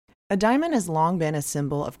A diamond has long been a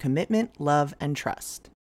symbol of commitment, love, and trust.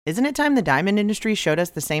 Isn't it time the diamond industry showed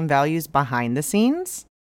us the same values behind the scenes?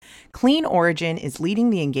 Clean Origin is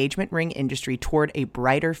leading the engagement ring industry toward a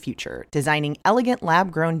brighter future, designing elegant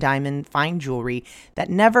lab-grown diamond fine jewelry that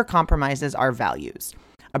never compromises our values.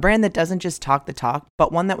 A brand that doesn't just talk the talk,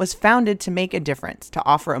 but one that was founded to make a difference, to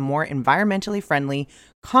offer a more environmentally friendly,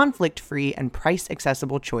 conflict-free, and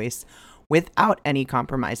price-accessible choice without any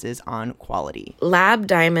compromises on quality. Lab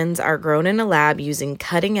diamonds are grown in a lab using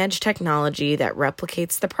cutting-edge technology that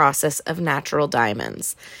replicates the process of natural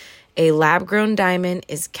diamonds. A lab-grown diamond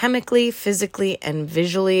is chemically, physically, and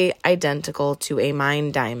visually identical to a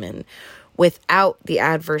mined diamond without the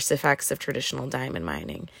adverse effects of traditional diamond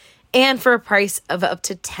mining. And for a price of up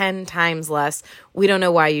to 10 times less, we don't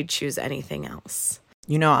know why you'd choose anything else.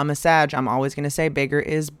 You know, I'm a Sag. I'm always going to say bigger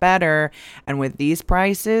is better. And with these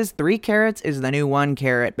prices, 3 carats is the new 1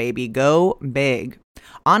 carat, baby. Go big.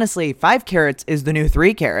 Honestly, 5 carats is the new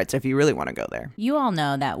 3 carats if you really want to go there. You all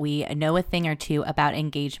know that we know a thing or two about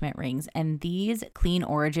engagement rings, and these Clean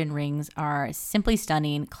Origin rings are simply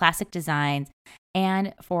stunning, classic designs,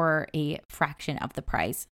 and for a fraction of the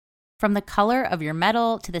price. From the color of your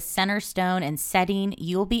metal to the center stone and setting,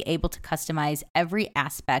 you'll be able to customize every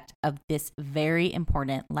aspect of this very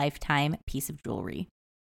important lifetime piece of jewelry.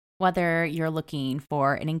 Whether you're looking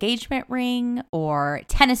for an engagement ring or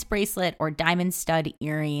tennis bracelet or diamond stud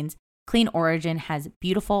earrings, Clean Origin has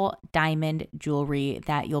beautiful diamond jewelry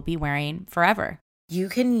that you'll be wearing forever. You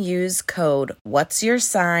can use code What's Your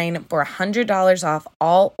Sign for $100 off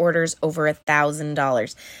all orders over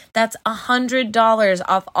 $1,000. That's $100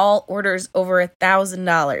 off all orders over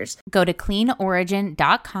 $1,000. Go to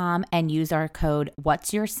cleanorigin.com and use our code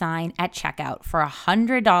What's Your Sign at checkout for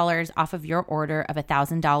 $100 off of your order of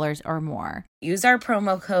 $1,000 or more. Use our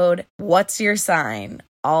promo code What's Your Sign,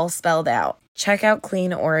 all spelled out. Check out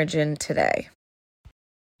Clean Origin today.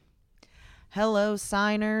 Hello,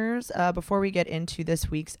 signers. Before we get into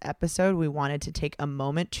this week's episode, we wanted to take a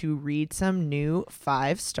moment to read some new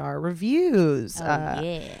 5-star reviews.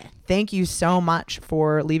 Thank you so much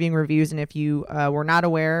for leaving reviews. And if you were not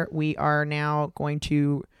aware, we are now going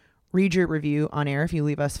to read your review on air if you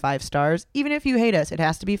leave us 5 stars. Even if you hate us, it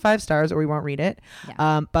has to be 5 stars or we won't read it.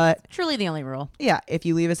 Yeah. But truly the only rule. Yeah, if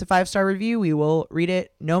you leave us a 5-star review, we will read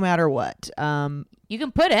it no matter what. You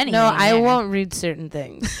can put anything. No, I there. won't read certain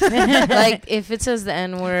things. Like if it says the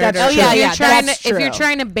N-word. That's or true. If you're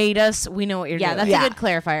trying to bait us, we know what you're doing. That's a good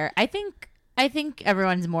clarifier. I think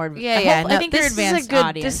everyone's more. I think they're advanced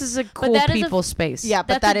audience. This is a cool people space. Yeah,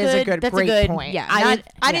 but that is a great point. Yeah, I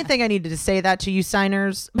didn't think I needed to say that to you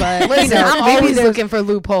signers, but listen, I'm always looking for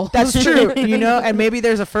loopholes. That's true, and maybe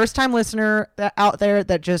there's a first-time listener out there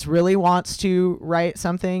that just really wants to write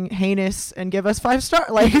something heinous and give us 5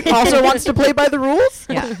 stars, like also wants to play by the rules.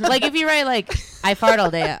 Yeah, like if you write like I fart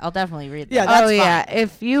all day, I'll definitely read that. Yeah, that's fine. Yeah.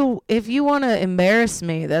 If you want to embarrass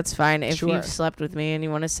me, that's fine. If you've slept with me and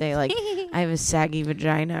you want to say like I have a saggy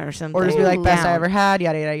vagina or something, or just be like best I ever had,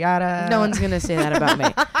 yada yada yada. No one's gonna say that about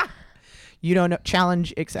me. You don't know.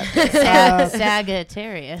 Challenge accepted.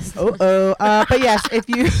 Sagittarius. But yes, if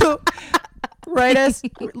you write us,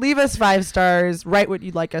 leave us 5 stars, write what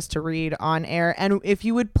you'd like us to read on air, and if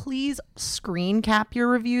you would please screen cap your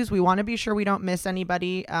reviews. We want to be sure we don't miss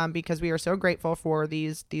anybody, because we are so grateful for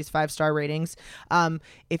these 5-star ratings.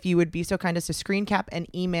 If you would be so kind as to screen cap and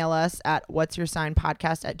email us at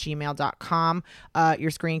what'syoursignpodcast@gmail.com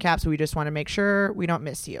your screen caps. We just want to make sure we don't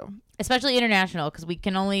miss you, especially international, because we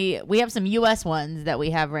have some US ones that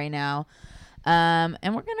we have right now, and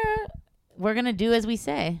we're gonna do as we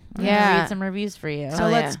say. We're gonna read some reviews for you. So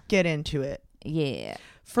let's get into it. Yeah.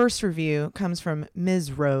 First review comes from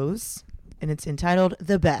Ms. Rose, and it's entitled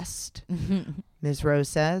The Best. Ms. Rose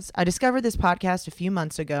says, I discovered this podcast a few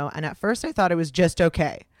months ago, and at first I thought it was just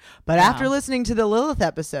okay. But after listening to the Lilith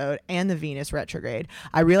episode and the Venus retrograde,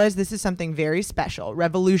 I realized this is something very special,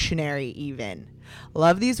 revolutionary even.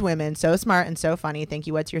 Love these women, so smart and so funny. Thank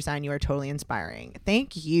you. What's Your Sign? You are totally inspiring.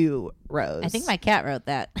 Thank you, Rose. I think my cat wrote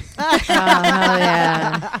that.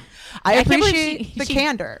 Yeah. I appreciate the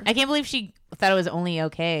candor. I can't believe she thought it was only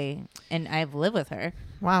okay, and I've lived with her.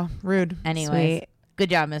 Wow, rude. Anyways, good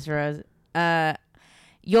job, Miss Rose.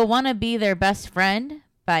 You'll Want to Be Their Best Friend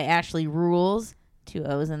by Ashley Rules. 2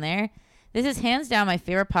 O's in there. This is hands down my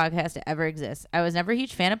favorite podcast to ever exist. I was never a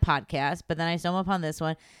huge fan of podcasts, but then I stumbled upon this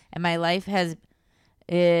one, and my life has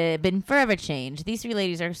been forever changed. These 3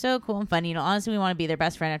 ladies are so cool and funny. Honestly, we want to be their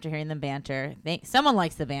best friend after hearing them banter. Someone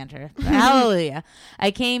likes the banter. Hallelujah.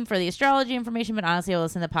 I came for the astrology information, but honestly, I'll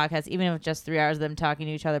listen to the podcast, even if it's just 3 hours of them talking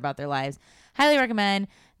to each other about their lives. Highly recommend.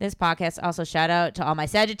 this podcast. Also, shout out to all my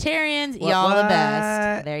Sagittarians. Y'all the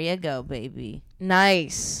best. There you go, baby.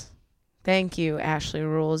 Nice. Thank you, Ashley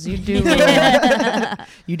Rules. You do rule.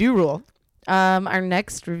 You do rule. Our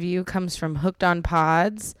next review comes from Hooked on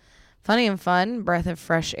Pods. Funny and fun, breath of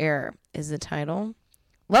fresh air is the title.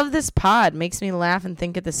 Love this pod. Makes me laugh and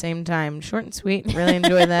think at the same time. Short and sweet. Really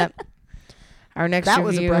enjoy that. Our next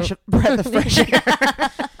review. That was a breath of fresh air.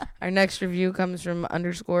 Our next review comes from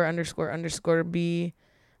 ___B_A.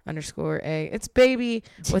 It's baby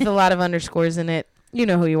with a lot of underscores in it. You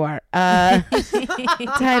know who you are.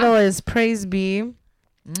 Title is Praise Be.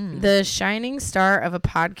 The shining star of a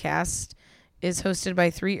podcast is hosted by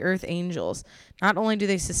 3 Earth Angels. Not only do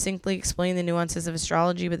they succinctly explain the nuances of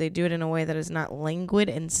astrology, but they do it in a way that is not languid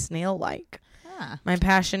and snail-like. My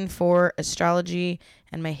passion for astrology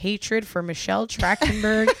and my hatred for Michelle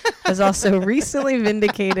Trachtenberg was also recently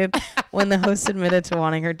vindicated when the host admitted to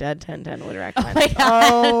wanting her dead 1010 would recommend.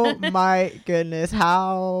 Oh my goodness,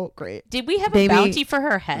 how great. Did we have a bounty for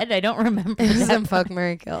her head? I don't remember. Some fuck,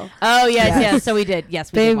 marry, kill. Oh, yes. So we did.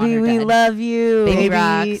 Yes, we did want Baby, her we dead. love you. Baby Baby,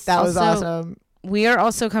 rocks. that was Also, awesome. We are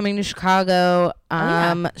also coming to Chicago,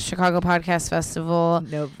 Chicago Podcast Festival.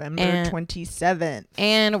 November and- 27th.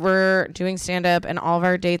 And we're doing stand-up, and all of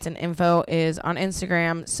our dates and info is on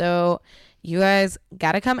Instagram. So you guys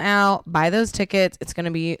got to come out, buy those tickets. It's going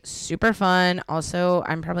to be super fun. Also,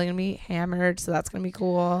 I'm probably going to be hammered, so that's going to be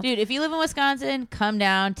cool. Dude, if you live in Wisconsin, come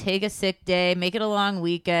down, take a sick day, make it a long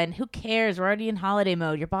weekend. Who cares? We're already in holiday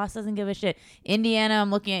mode. Your boss doesn't give a shit. Indiana, I'm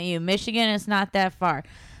looking at you. Michigan, it's not that far.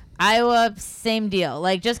 Iowa, same deal.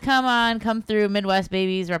 Like, just come through. Midwest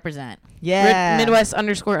babies represent. Yeah. Midwest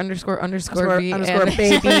 ____B.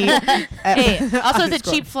 baby. Hey, also it's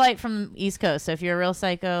a cheap flight from East Coast, so if you're a real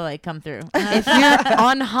psycho, like, come through. If you're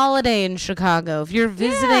on holiday in Chicago, if you're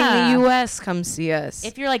visiting the U.S., come see us.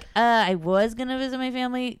 If you're like, I was gonna visit my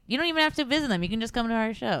family, you don't even have to visit them. You can just come to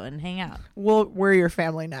our show and hang out. Well, we're your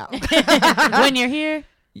family now. When you're here,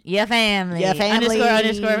 yeah, family. Yeah, family.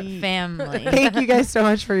 ___ family. Thank you guys so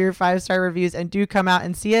much for your 5-star reviews, and do come out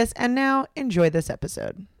and see us. And now enjoy this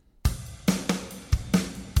episode.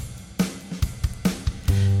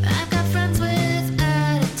 I've got friends with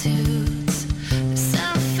attitudes, they're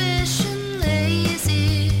selfish and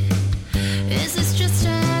lazy. Is this just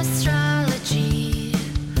astrology?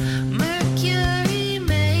 Mercury,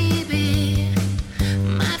 maybe.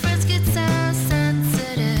 My friends get so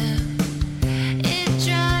sensitive, it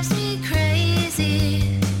drives me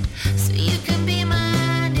crazy. So you can be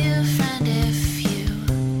my new friend if you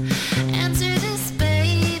answer this,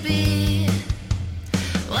 baby.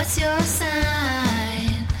 What's your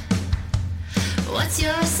sign? What's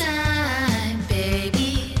your sign,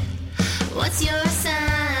 baby? What's your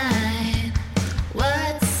sign?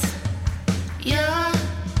 What's your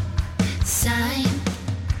sign?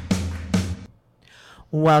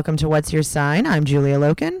 Welcome to What's Your Sign? I'm Julia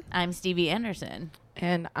Loken. I'm Stevie Anderson.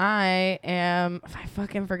 And I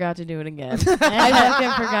fucking forgot to do it again.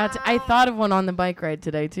 I thought of one on the bike ride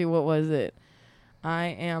today, too. What was it? I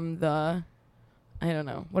am I don't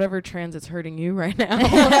know. Whatever transit's hurting you right now.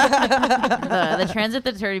 The transit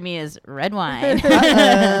that's hurting me is red wine.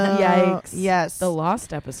 Yikes. Yes. The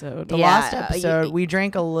lost episode. The Yeah, last episode, we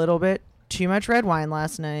drank a little bit too much red wine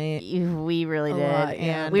last night. We really A did. lot,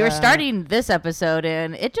 yeah. And We were starting this episode,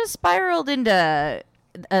 and it just spiraled into.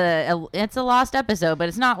 It's a lost episode, but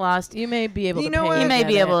it's not lost. You may be able You to know pay what? to You may get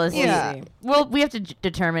be it. able to see. Yeah. Well, we have to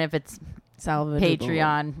determine if it's Salvageable.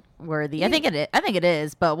 Patreon worthy. I think it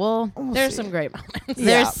is, but There's some great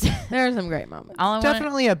moments. Yeah. There are some great moments. all I wanna,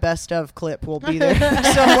 Definitely a best of clip will be there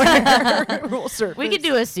somewhere. Will surface. we could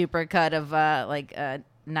do a super cut of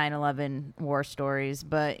 9/11 war stories,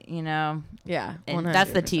 but and Yeah.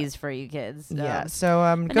 that's the 100%. tease for you kids. So. Yeah.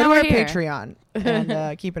 So But go now to our we're here. Patreon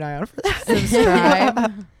and keep an eye out for that.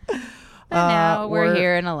 Subscribe. But now we're or-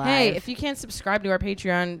 here and alive. Hey, if you can't subscribe to our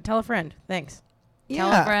Patreon, tell a friend. Thanks. Tell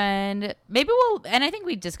a friend. Maybe and I think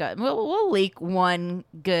we discussed, we'll leak one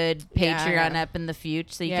good Patreon Yeah. up in the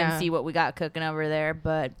future so you Yeah. can see what we got cooking over there.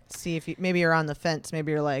 But See if maybe you're on the fence.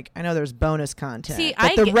 Maybe you're like, I know there's bonus content. See,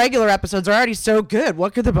 but I the get- regular episodes are already so good.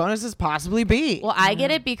 What could the bonuses possibly be? well, I get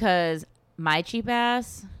it because my cheap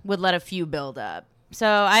ass would let a few build up. So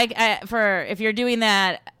I for if you're doing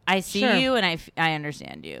that, I see Sure. you and I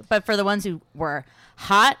understand you. But for the ones who were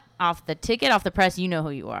hot off the ticket, off the press, you know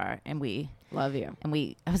who you are, and we. Love you. I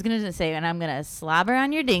was gonna say, and I'm gonna slobber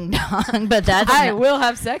on your ding dong, but that's I not- will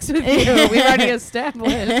have sex with you. We've already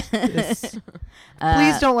established.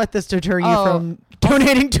 Please don't let this deter you oh. from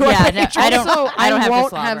donating to our Yeah, no, Patreon. I don't- Also, I don't have to won't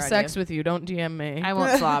slobber have on sex you. with you. Don't DM me. I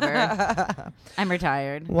won't slobber. I'm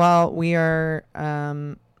retired. Well, we are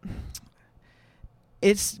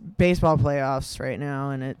It's baseball playoffs right now,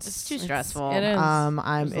 and It's too stressful. It is.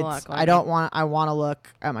 I want to look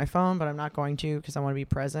at my phone, but I'm not going to because I want to be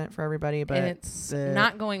present for everybody. But And it's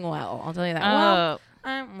not going well. I'll tell you that. Oh.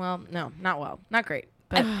 No, not well. Not great.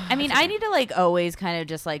 But I mean, I need to like always kind of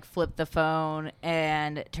just like flip the phone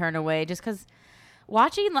and turn away just because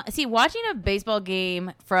watching a baseball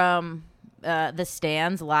game from the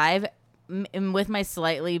stands live with my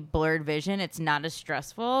slightly blurred vision, it's not as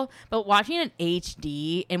stressful. But watching an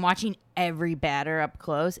HD and watching every batter up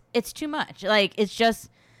close, it's too much. Like, it's just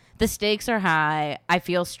the stakes are high. I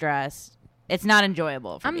feel stressed. It's not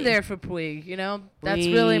enjoyable for me. I'm there for Puig, you know? That's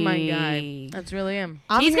really my guy. That's really him.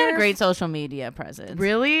 He's got a great social media presence.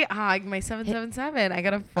 Really? My 777. I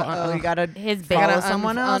gotta you gotta His follow baby,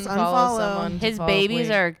 someone else. unfollow Unfollow. someone. his follow babies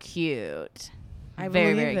Puig. are cute. I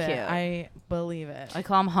very, believe very it. cute. I believe it. I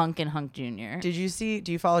call him Hunk and Hunk Jr. Do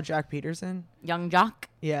you follow Jack Peterson? Young Jock.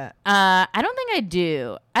 Yeah. I don't think I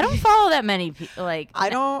do. I don't follow that many people. Like, I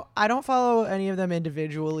don't follow any of them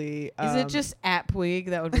individually. Is it just at Puig?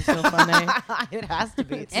 That would be so funny. It has to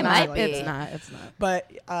be. It's It not might like be. that. It's not.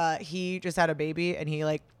 But he just had a baby, and he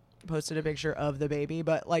like posted a picture of the baby.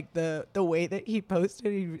 But like the way that he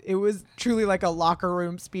posted, it was truly like a locker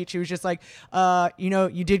room speech. He was just like,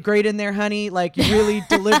 you did great in there, honey. Like, you really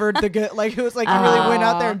delivered the good. Like, it was like you really went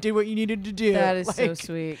out there and did what you needed to do. That is like, so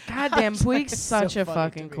sweet. Goddamn, Puig's such so a funny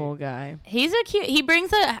fucking to me. cool guy. he's a cute. He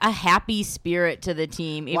brings a happy spirit to the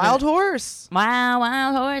team. even- Wild horse. Wow,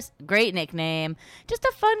 Wild Horse. Great nickname. Just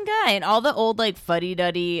a fun guy. And all the old, like,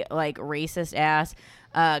 fuddy-duddy, like, racist ass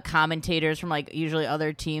commentators from, like, usually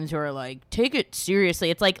other teams who are like, take it seriously.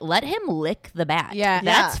 It's like, let him lick the bat. Yeah,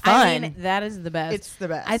 That's fun. I mean, that is the best. It's the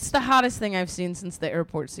best. It's the hottest thing I've seen since the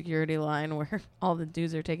airport security line, where all the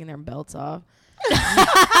dudes are taking their belts off.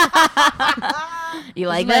 You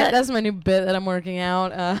like that's that? That's my new bit that I'm working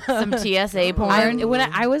out. Some TSA porn. When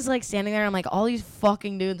I was like standing there, I'm like, all these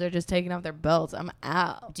fucking dudes are just taking off their belts. I'm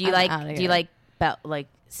out. Do you I'm outta like here. like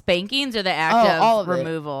spankings or the act of all of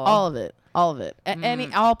removal? All of it. All of it.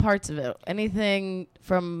 All parts of it. Anything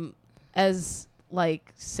from as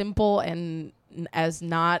like simple and as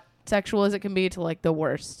not sexual as it can be to like the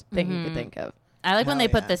worst thing you could think of. I like when Hell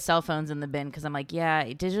they put yeah. the cell phones in the bin because I'm like, yeah,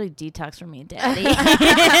 digitally detox from me, daddy.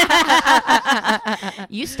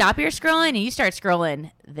 You stop your scrolling and you start scrolling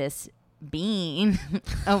this bean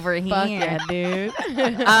over here. Fuck yeah,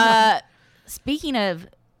 dude. Speaking of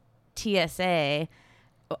TSA,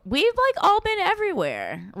 we've like all been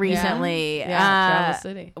everywhere recently. Yeah, Travel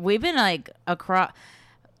City. We've been like across.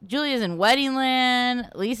 Julia's in Wedding Land.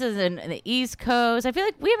 Lisa's in the East Coast. I feel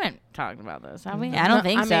like we haven't talked about this, have we? I don't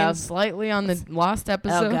think so. I mean, slightly on the lost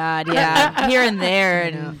episode. Oh God, yeah, here and there,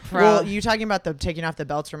 Yeah. and Well, you talking about the taking off the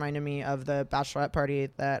belts reminded me of the bachelorette party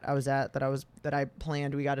that I was at that I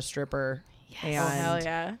planned. We got a stripper. Yes. Oh, hell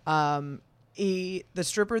yeah. The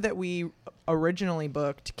stripper that we originally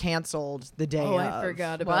booked canceled the day Oh, of. I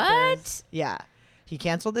forgot about this. what? Yeah, he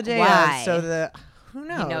canceled the day Why? of. So who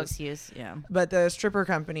knows? No excuse. Yeah. But the stripper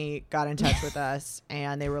company got in touch with us,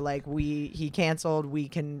 and they were like, he canceled. We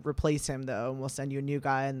can replace him though, and we'll send you a new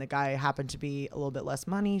guy. And the guy happened to be a little bit less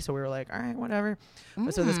money, so we were like, all right, whatever.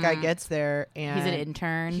 So this guy gets there, and He's an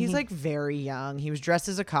intern. He's like very young. He was dressed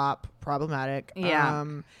as a cop, problematic. Yeah.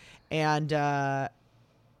 And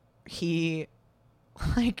he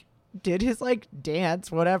like did his like dance,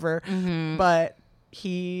 whatever. But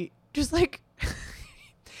he just like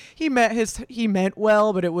he meant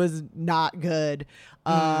well, but it was not good.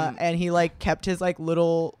 And he like kept his like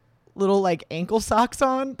little like ankle socks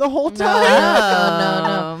on the whole time.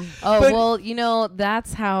 No. Oh, But- well, you know,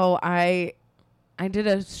 that's how I did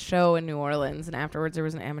a show in New Orleans, and afterwards there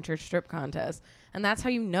was an amateur strip contest. And that's how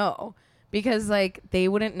you know. Because, like, they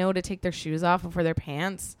wouldn't know to take their shoes off before their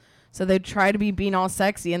pants. So they'd try to be being all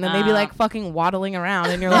sexy, and then they'd be, like, fucking waddling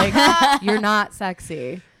around. And you're like, you're not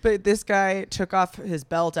sexy. But this guy took off his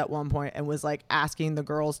belt at one point and was like asking the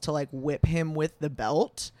girls to like whip him with the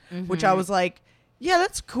belt, which I was like, yeah,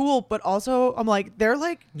 that's cool. But also I'm like, they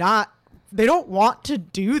don't want to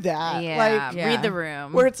do that. Yeah. Like, Yeah. Read the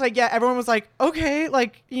room. where it's like, yeah, everyone was like, okay,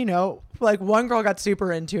 like, you know, like one girl got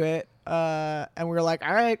super into it. And we were like,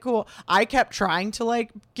 all right, cool. I kept trying to like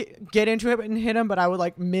get into it and hit him, but I would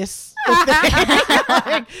like miss the thing.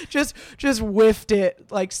 Like, just whiffed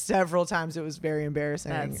it like several times. It was very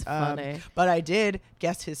embarrassing. That's funny. But I did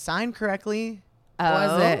guess his sign correctly.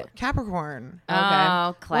 Was it? Capricorn. Oh,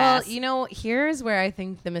 Well, class. you know, here's where I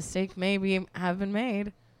think the mistake maybe have been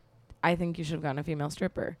made. I think you should have gotten a female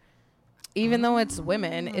stripper. Even though it's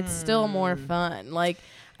women, it's still more fun. Like,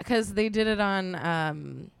 because they did it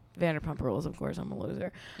on Vanderpump Rules, of course. I'm a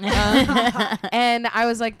loser. And I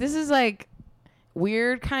was like, this is like,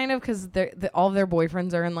 weird kind of because all of their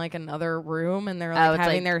boyfriends are in like another room and they're like it's,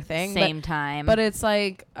 having like, their thing. same time. But it's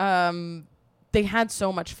like they had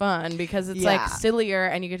so much fun because it's like sillier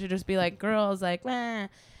and you get to just be like girls like meh.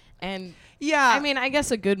 And I mean, I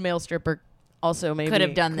guess a good male stripper also maybe Could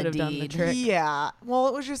have done the the deed. trick. Yeah. Well,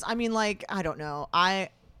 it was just, I mean, like, I don't know. I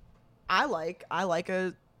like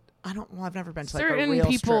a, I've never been to like a Certain real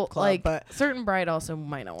people strip club, like but certain bride also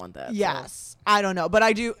might not want that. so. yes, I don't know, but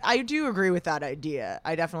I do agree with that idea.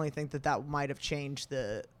 I definitely think that might have changed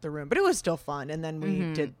the room, but it was still fun. And then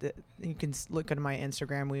we did you can look at my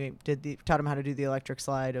Instagram. We taught them how to do the electric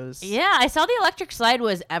slide. It was yeah, I saw the electric slide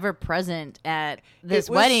was ever present at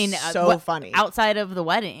this was wedding. so funny. Outside of the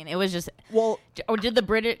wedding. It was just, well, or did the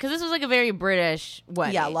British, because this was like a very British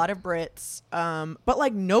wedding. yeah, a lot of Brits, but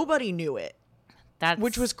like nobody knew it.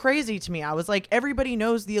 Which was crazy to me. I was like, everybody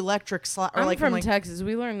knows the electric slide. I'm like, from like, Texas.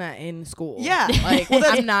 We learned that in school. Yeah. Like,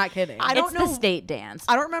 I'm not kidding. I don't it's know. the state dance.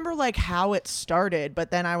 I don't remember like how it started,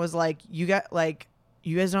 but then I was like, you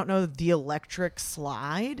guys don't know the electric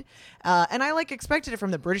slide? And I like expected it from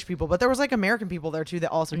the British people, but there was like American people there too that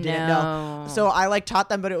also didn't know. So I like taught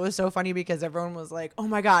them, but it was so funny because everyone was like, oh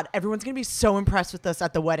my God, everyone's going to be so impressed with us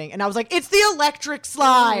at the wedding. And I was like, it's the electric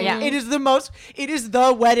slide. Yeah. It is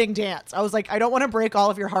the wedding dance. I was like, I don't want to break all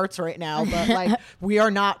of your hearts right now, but like, we are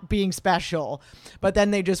not being special. But then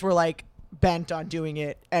they just were like bent on doing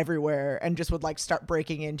it everywhere and just would like start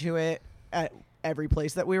breaking into it at every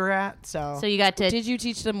place that we were at. So So you got to Did you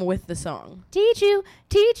teach them with the song? teach you.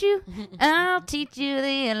 I'll teach you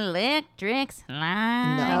the electric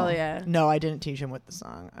slide. No. Hell yeah. No, I didn't teach him with the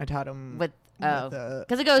song. I taught him With the-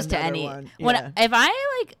 because it goes to another any. one. When Yeah. if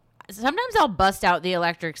I like, sometimes I'll bust out the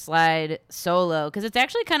electric slide solo because it's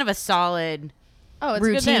actually kind of a solid Oh, it's a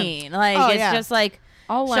good dance. routine. Like Oh, it's yeah. just like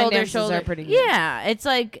All line shoulder dances shoulder. are pretty good. Yeah, it's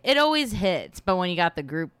like it always hits. But when you got the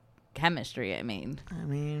group chemistry, I mean,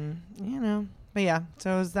 But yeah,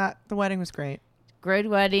 so it was that. The wedding was great. great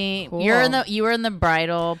wedding. Cool. You were in the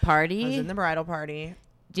bridal I party. was in the bridal party.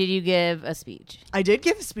 Did you give a speech? I did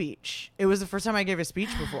give a speech. It was the first time I gave a speech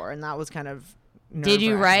before, and that was kind of. Did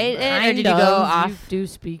you write nerve-wracking, it, or did you go off? You do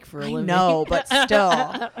speak for a I living. know, but still.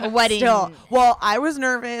 A wedding. Still. Well, I was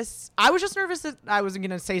nervous. I was just nervous that I was going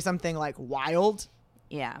to say something like wild.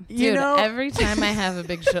 Yeah. Dude, You know? every time I have a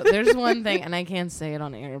big show, there's one thing, and I can't say it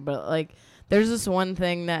on air, but like, there's this one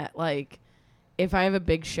thing that like, if I have a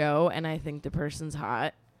big show and I think the person's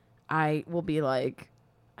hot, I will be like,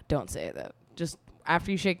 don't say it though. Just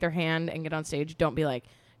after you shake their hand and get on stage, don't be like,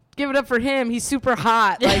 give it up for him. He's super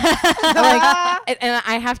hot. Like, and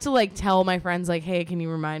I have to like tell my friends like, hey, can you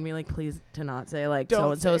remind me like, please to not say like so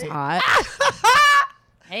Don't and so is say it. hot.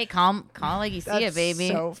 Hey, call like you see it, That's baby.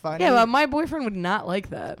 so funny. Yeah, but my boyfriend would not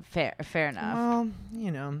like that. Fair enough.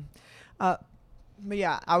 Well, but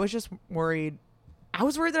yeah, I was just worried. I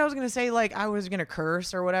was worried that I was going to say, like, I was going to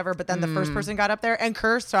curse or whatever, but then the first person got up there and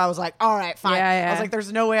cursed, so I was like, all right, fine. Yeah, yeah. I was like,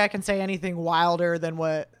 there's no way I can say anything wilder than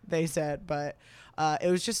what they said, but it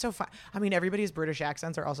was just so fun. I mean, everybody's British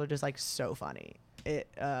accents are also just, like, so funny. It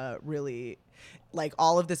really, like,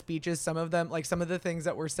 all of the speeches, some of them, like, some of the things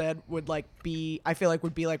that were said would, like, I feel like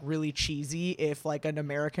would be, like, really cheesy if, like, an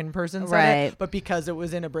American person said Right. it, but because it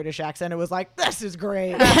was in a British accent, it was like, this is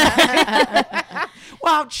great.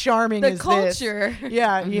 Wow, how charming The is culture. this?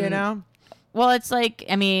 Yeah, you know? Well, it's like,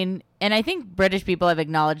 I mean, and I think British people have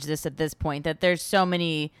acknowledged this at this point, that there's so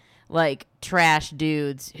many like trash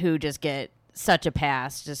dudes who just get such a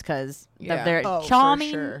pass just because Yeah. they're Oh, for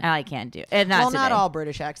charming. sure. I can't do it. Not Well, not today. all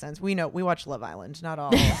British accents. We watch Love Island. Not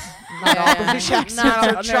all. Yeah, not all yeah. British accents Not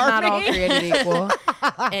all, are they're not all charming. created equal.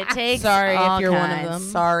 It takes Sorry if all you're one of kinds. them.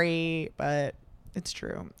 Sorry, but it's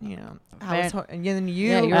true. You know. Fair. And then you,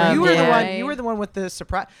 Yeah, you were the yeah. one. You were the one with the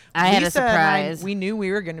surprise. I had a Lisa and I, surprise. we knew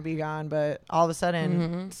we were going to be gone, but all of a sudden,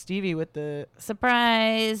 Mm-hmm. Stevie with the.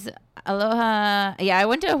 Surprise. Aloha. Yeah, I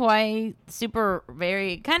went to Hawaii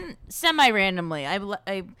very kind of semi-randomly.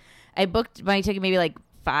 I booked my ticket maybe like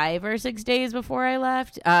 5 or 6 days before I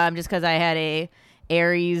left, just because I had a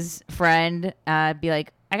Aries friend be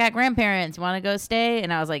like, I got grandparents, want to go stay?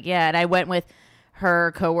 And I was like, yeah. And I went with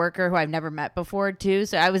her coworker who I've never met before too.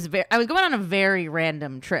 So I was going on a very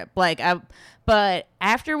random trip. But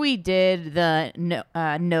after we did the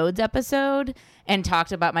nodes episode and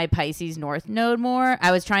talked about my Pisces North node more,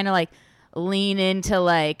 I was trying to like lean into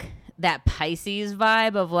like that Pisces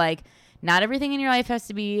vibe of like, not everything in your life has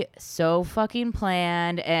to be so fucking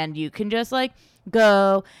planned, and you can just like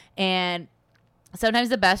go. And sometimes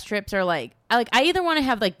the best trips are like I either want to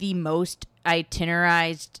have like the most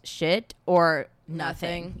itinerized shit or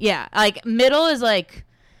nothing. Yeah, like middle is like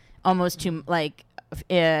almost too like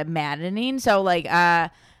maddening. So like I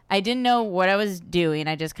I didn't know what I was doing.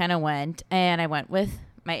 I just kind of went, and I went with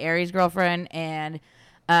my Aries girlfriend and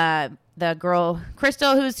the girl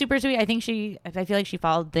Crystal, who's super sweet. I feel like she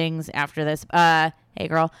followed things after this. Hey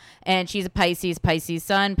girl, and she's a Pisces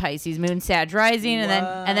sun, Pisces moon, Sag rising,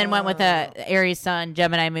 and then went with a Aries sun,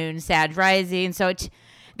 Gemini moon, Sag rising. So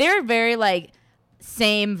they're very like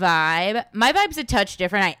same vibe. My vibe's a touch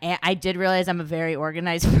different. I did realize I'm a very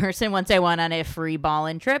organized person once I went on a free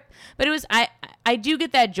ballin' trip, but it was I do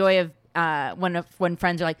get that joy of when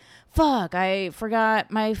friends are like, fuck, I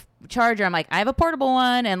forgot my charger. I'm like, I have a portable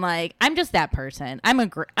one, and like I'm just that person. I'm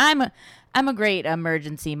a great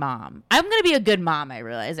emergency mom. I'm gonna be a good mom. I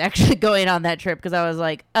realized actually going on that trip because I was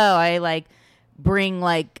like, oh, I like bring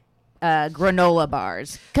like granola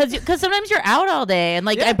bars because sometimes you're out all day and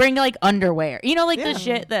like I bring like underwear, like the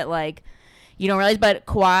shit that like you don't realize. But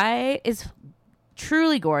Kauai is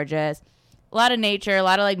truly gorgeous. A lot of nature, a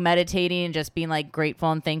lot of like meditating and just being like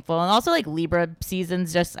grateful and thankful. And also like Libra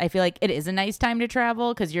seasons, just I feel like it is a nice time to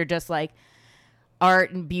travel because you're just like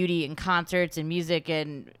art and beauty and concerts and music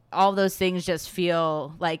and all those things just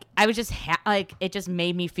feel like I was just like it just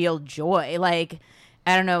made me feel joy. Like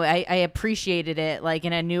I don't know, I appreciated it like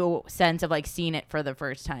in a new sense of like seeing it for the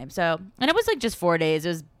first time. So, and it was like just 4 days. It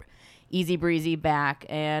was easy breezy back,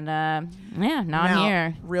 and now I'm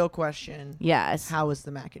here. Real question. Yes. How was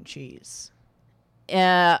the mac and cheese?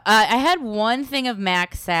 I had one thing of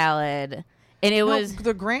mac salad, and it was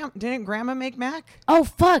didn't Grandma make mac? Oh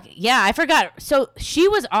fuck yeah, I forgot. So she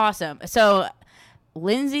was awesome. So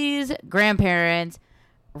Lindsay's grandparents,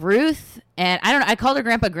 Ruth, and I called her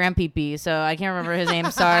Grandpa Grandpeepee, so I can't remember his name.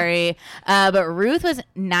 Sorry, but Ruth was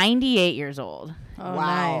 98 years old. Oh,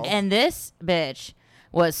 wow. nice. And this bitch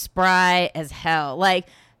was spry as hell. Like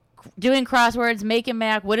doing crosswords, making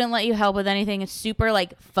mac, wouldn't let you help with anything. It's super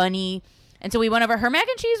like funny. And so we went over. Her mac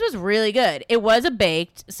and cheese was really good. It was a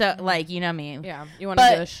baked, so like you know what I mean. Yeah, you want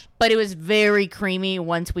to dish. But it was very creamy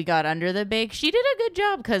once we got under the bake. She did a good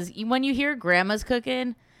job because when you hear grandma's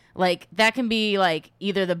cooking, like that can be like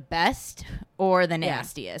either the best or the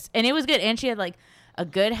nastiest. And it was good. And she had like a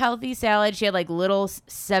good healthy salad. She had like little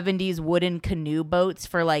 70s wooden canoe boats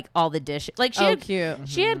for like all the dishes. Like she had cute.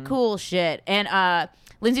 She had cool shit. And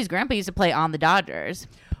Lindsay's grandpa used to play on the Dodgers.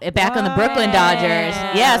 Back on the Brooklyn Dodgers.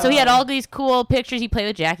 Yeah, so he had all these cool pictures. He played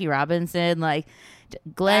with Jackie Robinson, like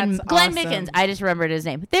Glenn awesome. Mickens. I just remembered his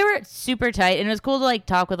name. They were super tight, and it was cool to like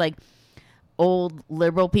talk with like old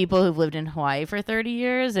liberal people who've lived in Hawaii for 30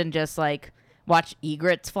 years and just like watch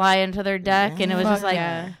egrets fly into their deck. And it was just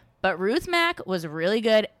like, but Ruth Mack was really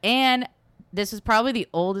good. And this was probably the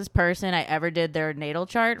oldest person I ever did their natal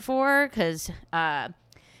chart for because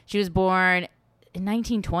she was born in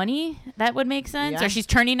 1920. That would make sense. Yeah. Or she's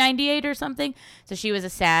turning 98 or something. So she was a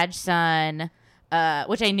Sag sun,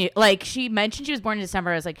 which I knew. Like she mentioned she was born in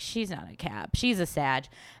December. I was like, she's not a Cap. She's a Sag.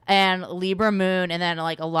 And Libra moon, and then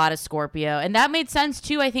like a lot of Scorpio. And that made sense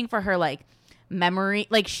too, I think, for her like memory.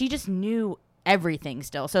 Like she just knew everything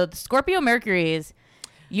still. So the Scorpio Mercury is,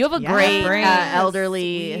 you have a great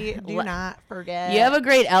elderly. We do not forget. You have a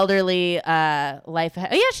great elderly life.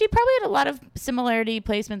 Yeah, she probably had a lot of similarity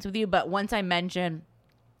placements with you. But once I mentioned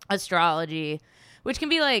astrology, which can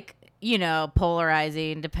be like,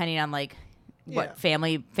 polarizing depending on like what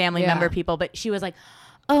family member people. But she was like,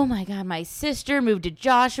 oh my God, my sister moved to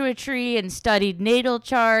Joshua Tree and studied natal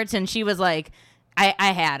charts. And she was like,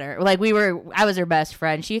 I had her. Like I was her best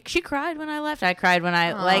friend. She cried when I left. I cried when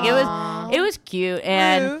it was cute.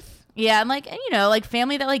 And Ruth. yeah, I'm like, like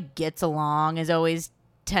family that like gets along is always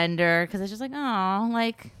tender because it's just like, oh,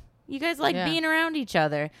 like you guys like being around each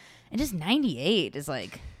other. And just 98 is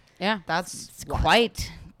like, That's quite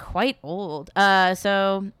old.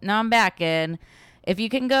 So now I'm back, and if you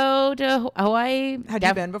can go to Hawaii, Had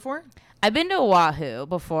you been before? I've been to Oahu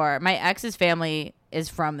before. My ex's family is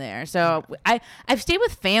from there. So I've stayed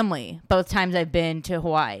with family both times I've been to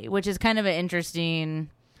Hawaii, which is kind of an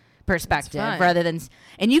interesting perspective rather than,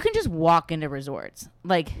 and you can just walk into resorts.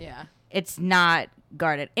 Like, it's not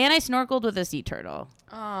guarded. And I snorkeled with a sea turtle.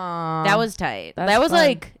 That was tight. That was fun.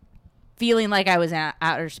 like feeling like I was in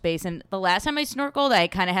outer space. And the last time I snorkeled, I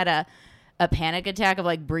kind of had a panic attack of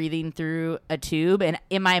like breathing through a tube. And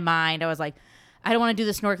in my mind, I was like, I don't want to do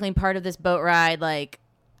the snorkeling part of this boat ride. Like,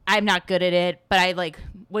 I'm not good at it, but I like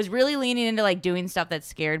was really leaning into like doing stuff that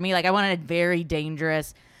scared me. Like I wanted a very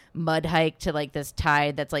dangerous mud hike to like this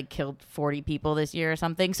tide that's like killed 40 people this year or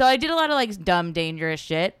something. So I did a lot of like dumb, dangerous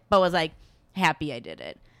shit, but was like happy I did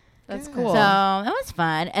it. That's cool. So that was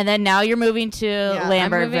fun. And then now you're moving to Lambertville.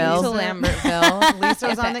 I'm moving to Lambertville.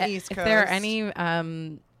 Lisa's on the East Coast. If there are any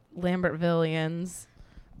Lambertvillians,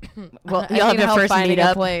 Well, I you'll have need to help first finding meet a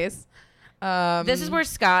up. place. This is where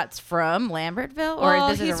Scott's from, Lambertville, or Well,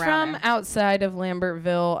 this is he's around from there? outside of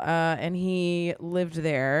Lambertville, and he lived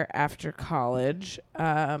there after college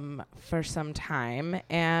for some time,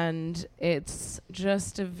 and it's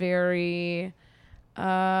just a very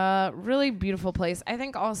really beautiful place. I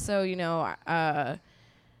think also,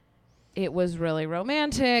 it was really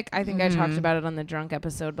romantic. I think I talked about it on the drunk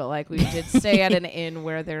episode, but like we did stay at an inn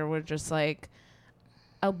where there were just like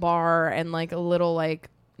a bar and like a little like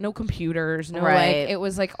no computers, no Right. like it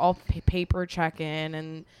was like all paper check-in,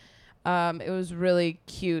 and it was really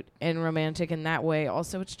cute and romantic in that way.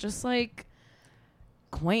 Also, it's just like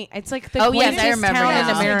quaint. It's like the Oh, yes, I quaintest remember town now.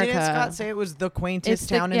 in America. Didn't Scott say it was the quaintest It's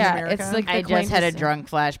the- town in yeah, America? it's like the I just had a quaintest- drunk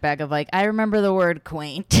flashback of like, I remember the word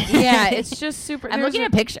quaint. Yeah, it's just super. I'm there's looking a-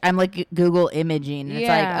 at picture. I'm like Google imaging, and it's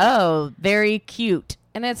like, Yeah. oh, very cute.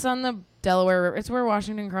 and it's on the Delaware River. It's where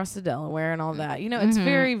Washington crossed the Delaware and all that. It's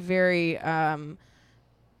very, very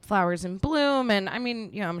flowers in bloom. And I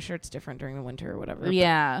mean, I'm sure it's different during the winter or whatever. but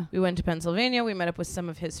Yeah. we went to Pennsylvania. We met up with some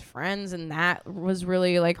of his friends, and that was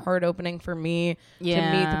really like heart opening for me to meet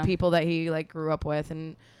Yeah. the people that he like grew up with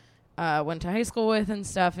and went to high school with and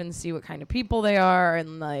stuff, and see what kind of people they are,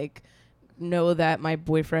 and like know that my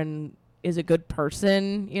boyfriend is a good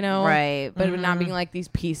person, Right. but not being like these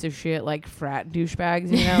piece of shit like frat douchebags,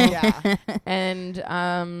 Yeah.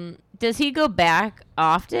 And Does he go back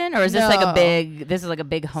often, or is this like No. a big? This is like a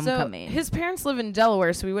big so homecoming. his parents live in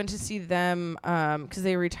Delaware, so we went to see them because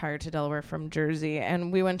they retired to Delaware from Jersey,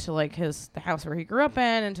 and we went to like the house where he grew up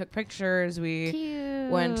in and took pictures. We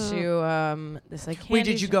Cute. went to this like Wait, candy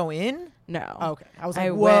did you shop. go in? No. Okay. I was like,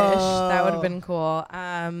 I whoa. wish that would have been cool.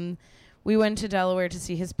 We went to Delaware to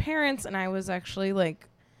see his parents, and I was actually like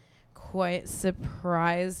quite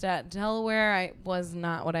surprised at Delaware. I was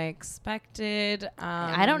not what I expected.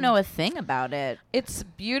 I don't know a thing about it. It's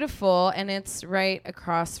beautiful, and it's right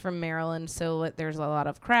across from Maryland, so there's a lot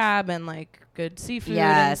of crab and like good seafood and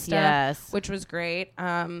Yes, stuff, yes. which was great.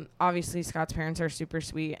 Obviously, Scott's parents are super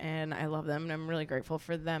sweet, and I love them, and I'm really grateful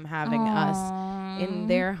for them having us in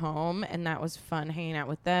their home, and that was fun hanging out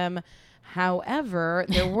with them. However,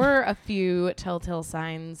 there were a few telltale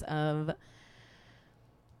signs of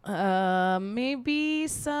maybe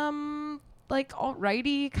some like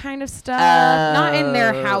alt-righty kind of stuff, not in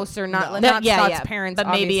their house or not Scott's parents, but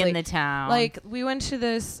maybe in obviously. the town. Like we went to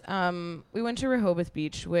this we went to Rehoboth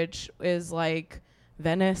Beach, which is like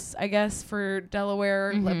Venice, I guess, for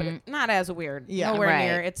Delaware, but it's not as weird. Yeah, nowhere right.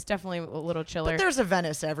 near. It's definitely a little chiller. But there's a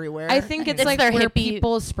Venice everywhere. I think it's It's like their where hippie-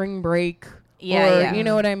 people spring break. Yeah, or, yeah. you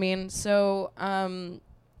know what I mean? So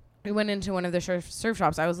we went into one of the surf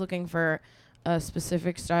shops. I was looking for a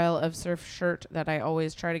specific style of surf shirt that I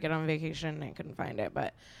always try to get on vacation. I couldn't find it,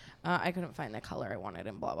 but I couldn't find the color I wanted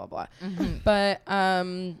and blah, blah, blah. But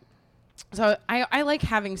so I like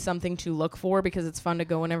having something to look for because it's fun to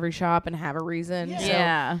go in every shop and have a reason. Yeah. So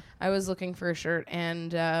yeah. I was looking for a shirt,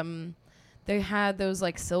 and they had those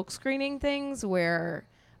like silk screening things where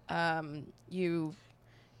you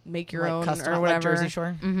make your like own custom, or like whatever. Jersey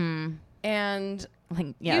Shore. Mm-hmm. And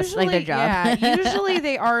Like yes, usually, like their job. Yeah, usually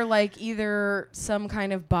they are like either some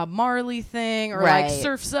kind of Bob Marley thing or like Right.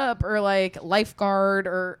 Surf's Up or like Lifeguard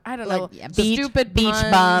or I don't know. yeah, Stupid beach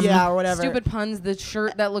puns. bum. Yeah, or whatever. Stupid puns. The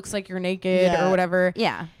shirt that looks like you're naked Yeah. or whatever.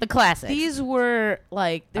 Yeah, the classics. These were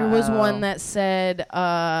like there was Oh. one that said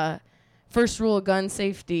first rule of gun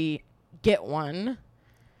safety, get one.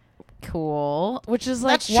 cool. Which is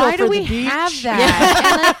like, That's why short do for the we beach. have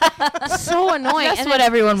that? And, like, so annoying. That's And what then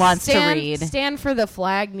everyone wants to stand, read. Stand for the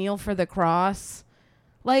flag, kneel for the cross.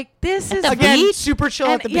 Like this is Again, beach? super chill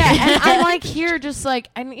and, at the beach. yeah, and I'm like here just like,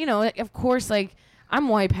 and you know, of course, like I'm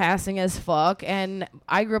white passing as fuck, and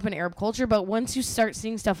I grew up in Arab culture. But once you start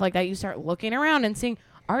seeing stuff like that, you start looking around and seeing,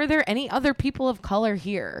 are there any other people of color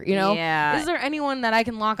here? You know, Yeah. is there anyone that I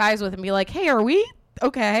can lock eyes with and be like, hey, are we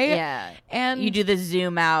okay? Yeah. And You do the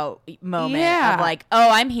zoom out moment Yeah. of like, oh,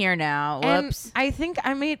 I'm here now. And Whoops. I think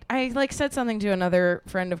I like said something to another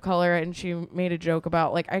friend of color, and she made a joke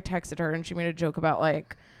about like, I texted her and she made a joke about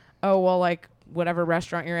like, oh well, like whatever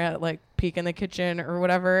restaurant you're at, like peek in the kitchen or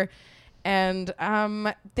whatever. And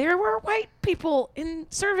there were white people in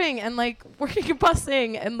serving and like working and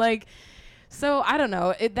busing and like, so I don't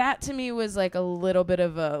know. That to me was like a little bit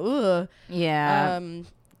of a ugh. Yeah.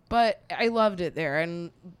 But I loved it there,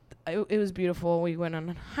 and it was beautiful. We went on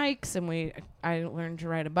hikes, and I learned to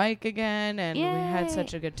ride a bike again, and we had Yay.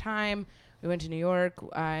 such a good time. We went to New York.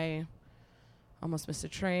 I almost missed a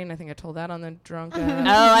train. I think I told that on the drunk. Oh,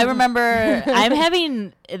 I remember. I'm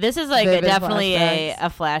having. This is like Vivid definitely flashbacks. a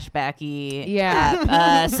flashbacky. Yeah.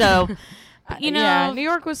 app. So, you know, yeah, New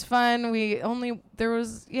York was fun.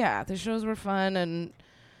 The shows were fun, and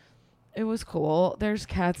It was cool. There's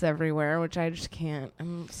cats everywhere, which I just can't.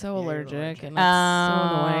 I'm so Yeah, you're allergic, allergic. and it's so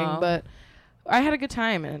annoying. Oh. But I had a good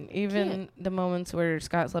time, and even the moments where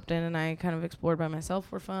Scott slept in and I kind of explored by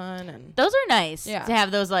myself were fun. And Those are nice Yeah. to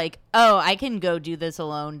have those like, oh, I can go do this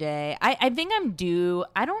alone day. I think I'm due.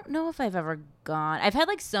 I don't know if I've ever gone. I've had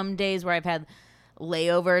like some days where I've had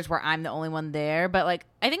layovers where I'm the only one there, but like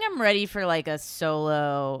I think I'm ready for like a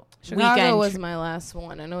solo Chicago weekend. was my last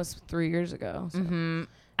one. I know it was 3 years ago. So.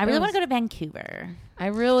 I really It want to was- go to Vancouver. I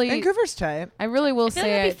really Vancouver's tight. will I feel like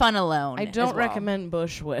say it'd be fun alone. I as don't well. recommend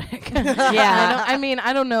Bushwick. Yeah.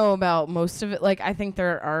 I don't know about most of it. Like, I think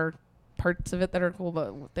there are parts of it that are cool,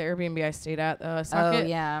 but the Airbnb I stayed at, socket Oh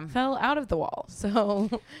yeah, fell out of the wall. So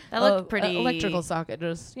that looked pretty. electrical socket,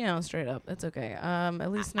 just straight up. It's okay.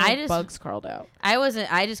 At least no I just- bugs crawled out. I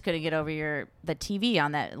just couldn't get over the TV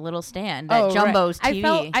on that little stand, that Jumbo's right.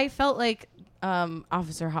 TV. I felt like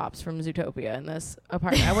Officer Hops from Zootopia in this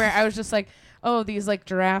apartment, where I was just like, oh, these like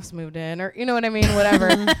giraffes moved in, or you know what I mean, whatever.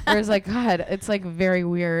 Where it's like, God, it's like very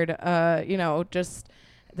weird. Just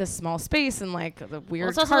this small space and like the weird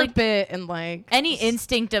it's also, like, carpet and like Any just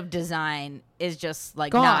instinct of design is just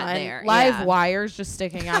like gone. not there. Live Yeah. wires just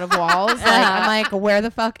sticking out of walls. Like, I'm like, where the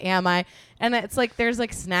fuck am I? And it's like there's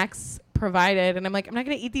like snacks provided, and I'm like, I'm not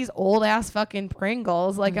gonna eat these old ass fucking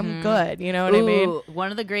Pringles. Like, I'm good. You know what I mean? Ooh,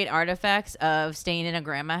 one of the great artifacts of staying in a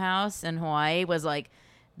grandma house in Hawaii was like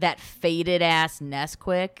that faded ass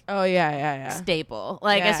Nesquik Oh yeah. staple.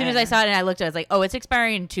 Like as soon as Yeah. I saw it and I looked at it, I was like, oh, it's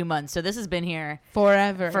expiring in 2 months. So this has been here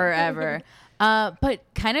Forever. But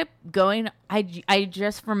kind of going, I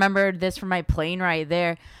just remembered this from my plane ride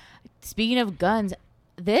there. Speaking of guns,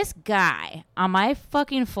 this guy on my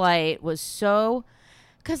fucking flight was so,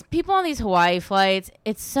 because people on these Hawaii flights,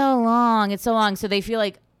 it's so long. So they feel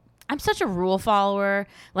like I'm such a rule follower,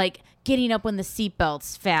 like getting up when the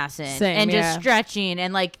seatbelt's fastened Same, and just yeah. stretching.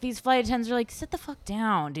 And like these flight attendants are like, sit the fuck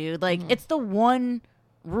down, dude. Like it's the one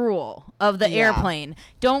rule of the Yeah. airplane.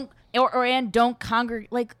 Don't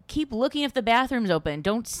congregate. Like, keep looking if the bathroom's open.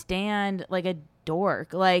 Don't stand like a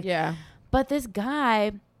dork. Like, Yeah. But this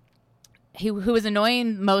guy, who was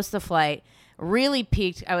annoying most of the flight, really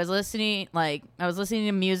peaked. I was listening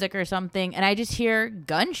to music or something, and I just hear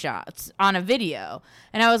gunshots on a video,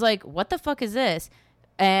 and I was like, "What the fuck is this?"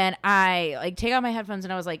 And I like take out my headphones,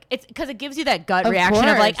 and I was like, "It's because it gives you that gut Of reaction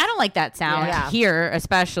of like, course. I don't like that sound Yeah. here,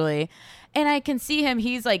 especially." And I can see him.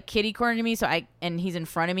 He's like kitty corner to me, and he's in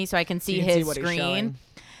front of me, so I can see you can see his what he's screen. showing.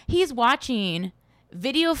 He's watching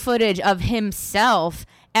video footage of himself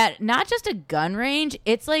at not just a gun range.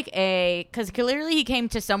 It's like because clearly he came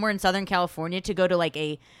to somewhere in Southern California to go to like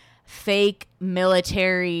a fake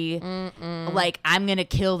military, like I'm gonna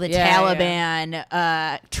kill the Yeah,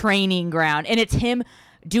 Taliban training ground, and it's him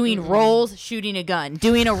doing rolls, shooting a gun,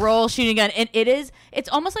 doing a roll, shooting a gun, and it's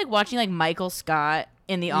almost like watching like Michael Scott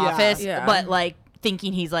in The Office, Yeah. but like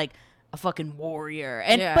thinking he's like a fucking warrior,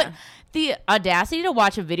 and Yeah. but the audacity to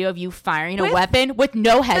watch a video of you firing a With weapon with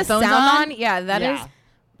no The headphones sound on. yeah, that is. Yeah.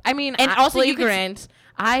 I mean, And also you could- flagrant.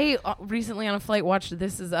 I recently on a flight watched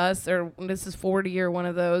This Is Us or This Is 40 or one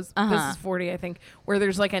of those. Uh-huh. This Is 40, I think, where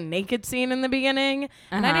there's like a naked scene in the beginning,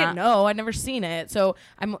 and I Uh-huh. didn't know. I'd never seen it, so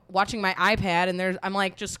I'm watching my iPad, and I'm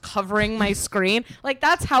like just covering my screen. Like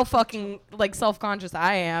that's how fucking like self-conscious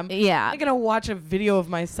I am. Yeah. I'm gonna watch a video of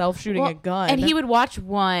myself shooting Well, a gun, and he would watch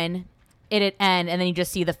one, it'd end, and then you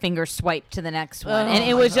just see the finger swipe to the next one, Oh and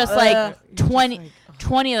it my was just God. like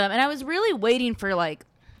 20 of them, and I was really waiting for like,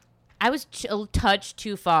 I was a touch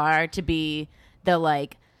too far to be the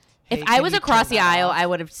like, if Hey, I can was you across turn the that aisle, off? I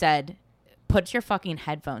would have said, put your fucking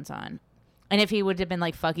headphones on, and if he would have been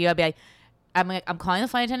like, fuck you, I'd be like, I'm calling the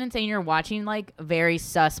flight attendant saying you're watching like very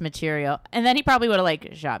sus material, and then he probably would have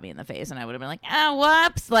like shot me in the face, and I would have been like,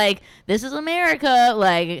 whoops, like this is America,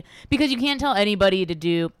 like, because you can't tell anybody to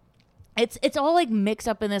do. It's all like mixed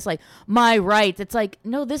up in this like my rights. It's like,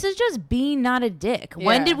 no, this is just being not a dick.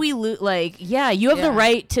 When Yeah. did we like? Yeah, you have the Yeah.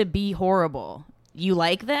 right to be horrible. You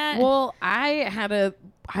like that? Well,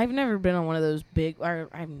 I've never been on one of those big, or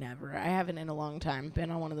I haven't in a long time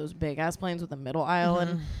been on one of those big ass planes with a middle aisle.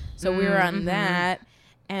 And so we were on that,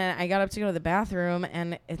 and I got up to go to the bathroom,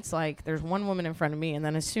 and it's like, there's one woman in front of me. And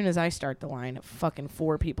then as soon as I start the line, fucking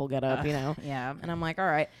 4 people get up, you know? yeah. And I'm like, all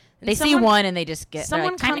right. And They see one and they just get.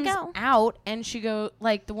 someone they're like, comes "Time to go." out, and she go,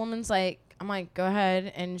 like, the woman's like, I'm like, go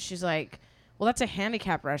ahead. And she's like, well, that's a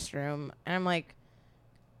handicap restroom. And I'm like,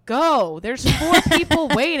 go. There's 4 people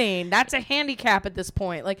waiting. That's a handicap at this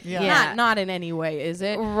point. Like, Yeah. not in any way, is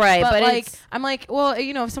it? Right, but like, it's- I'm like, well,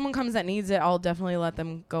 you know, if someone comes that needs it, I'll definitely let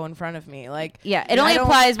them go in front of me. Like, Yeah, it I only don't-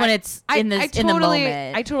 applies when it's in the I in the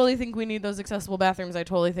moment. I totally think we need those accessible bathrooms. I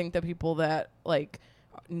totally think that people that like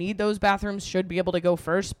need those bathrooms should be able to go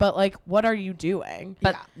first, but like, what are you doing?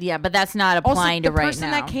 But but that's not applying also, to right now. The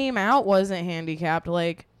person that came out wasn't handicapped.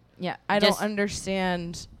 Like, yeah, I don't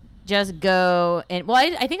understand. Just go and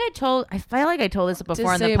I think I feel like I told this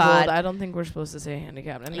before Disabled, on the pod. I don't think we're supposed to say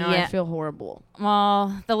handicapped, and now I Yeah. feel horrible.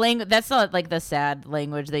 Well, the language, that's not like the sad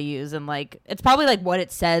language they use, and like it's probably like what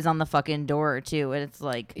it says on the fucking door too, and it's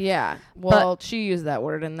like, Yeah, well, she used that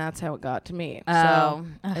word, and that's how it got to me. So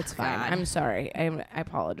it's fine. God. I'm sorry. I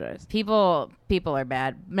apologize. people are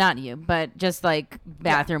bad, not you, but just like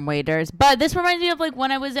bathroom waiters. But this reminds me of like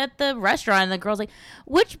when I was at the restaurant and the girl's like,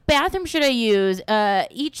 which bathroom should I use?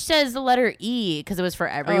 Each says the letter E because it was for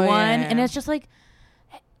everyone. yeah. And it's just like,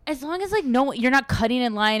 as long as like no, you're not cutting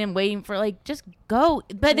in line and waiting for like, just go.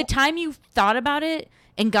 By the time you thought about it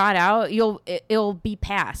and got out, it'll be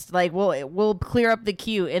passed. Like we'll clear up the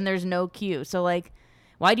queue and there's no queue. So like,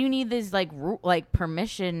 why do you need this like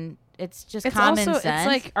permission? It's just common sense. It's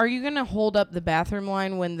like, are you gonna hold up the bathroom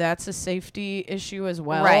line when that's a safety issue as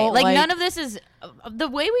well? Right. Like none of this is the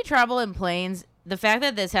way we travel in planes. The fact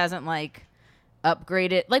that this hasn't like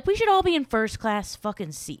upgraded, like we should all be in first class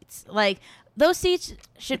fucking seats. Like those seats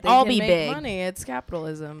should all be big. Money. It's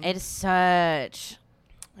capitalism. It's such.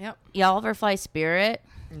 Yep. Y'all ever fly Spirit?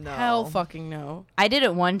 No. Hell fucking no. I did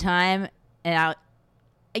it one time, and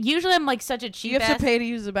usually I'm like such a cheap. You have ass. to pay to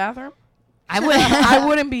use the bathroom. I would. I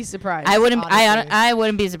wouldn't be surprised. I wouldn't. Honestly. I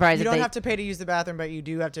wouldn't be surprised You if don't they. have to pay to use the bathroom, but you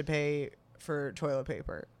do have to pay for toilet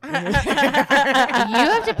paper. You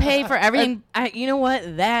have to pay for everything. You know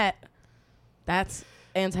what? That's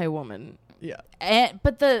anti-woman. Yeah.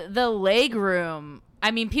 But the leg room,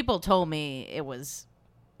 I mean, people told me it was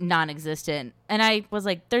non-existent, and I was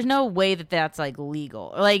like, there's no way that that's like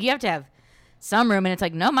legal. Like you have to have some room, and it's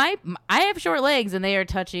like, no, I have short legs, and they are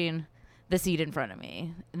touching the seat in front of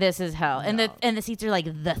me. This is hell. And the seats are like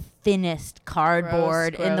the thinnest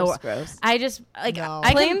cardboard in the world. Gross. I just like No.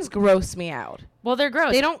 Planes gross me out. well, they're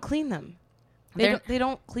gross. They don't clean them. They're- They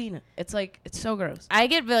don't clean it. It's like, it's so gross. I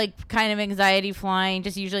get like kind of anxiety flying,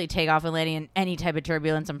 just usually takeoff and landing in any type of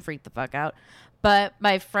turbulence. I'm freaked the fuck out. But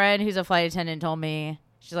my friend who's a flight attendant told me,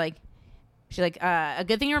 she's like, a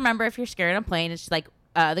good thing to remember if you're scared on a plane is she's like,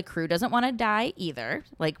 the crew doesn't want to die either.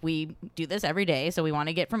 Like we do this every day, so we want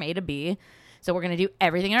to get from A to B. So we're gonna do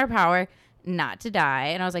everything in our power not to die.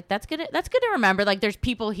 And I was like, that's good to remember. Like there's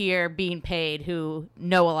people here being paid who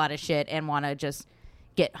know a lot of shit and want to just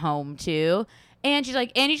get home too. And she's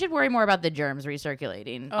like, and you should worry more about the germs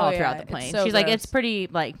recirculating all throughout the it's plane. so She's like, it's gross. pretty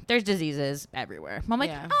like there's diseases everywhere. I'm like,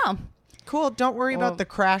 Yeah. oh, Cool. Don't worry Well, about the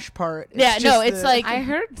crash part. yeah, no, just it's the- like I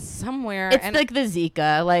heard somewhere, it's and like the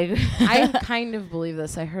Zika. Like I kind of believe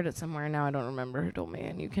this. I heard it somewhere. Now I don't remember who told me,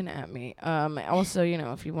 and you can at me. Also, you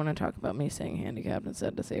know, if you want to talk about me saying handicapped instead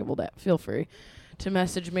of disabled, feel free to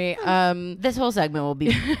message me. this whole segment will be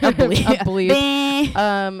a bleep. A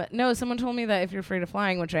bleep. No, someone told me that if you're afraid of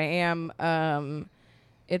flying, which I am,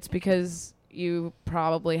 it's because you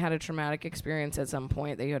probably had a traumatic experience at some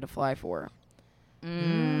point that you had to fly for.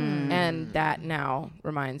 And that now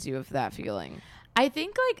reminds you of that feeling. I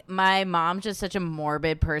think like my mom's just such a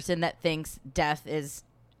morbid person that thinks death is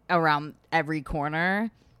around every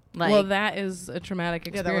corner. Like, Well, that is a traumatic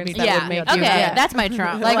Yeah, that would experience be- that yeah, would make okay, you yeah, that's my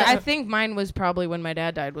trauma. like I think mine was probably when my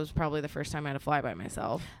dad died was probably the first time I had to fly by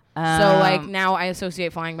myself. So like now I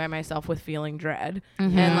associate flying by myself with feeling dread.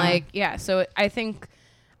 And like so I think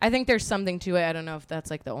there's something to it. I don't know if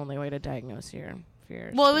that's like the only way to diagnose your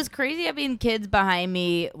fears. Well, it was crazy having kids behind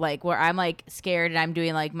me, like where I'm like scared and I'm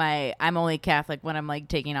doing like I'm only Catholic when I'm like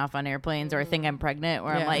taking off on airplanes or I think I'm pregnant,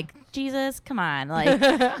 where I'm Yeah. like, Jesus, come on, like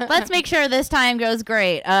let's make sure this time goes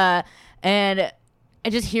great. And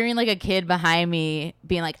just hearing like a kid behind me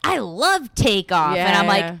being like, I love takeoff, and I'm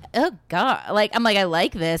like, oh god, like I'm like, I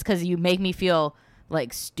like this because you make me feel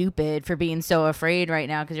like stupid for being so afraid right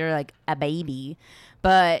now because you're like a baby,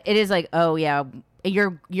 but it is like, oh yeah.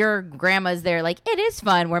 Your grandma's there, like it is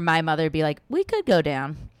fun. Where my mother would be like, we could go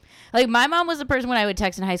down. Like my mom was the person when I would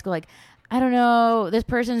text in high school, like, I don't know, this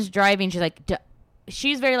person's driving. She's like,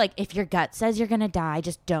 she's very like, if your gut says you're gonna die,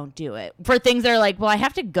 just don't do it. For things that are like, well, I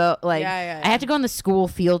have to go, like, Yeah. I have to go on the school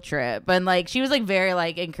field trip, and like she was like very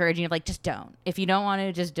like encouraging of like, just don't. If you don't want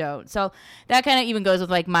to, just don't. So that kind of even goes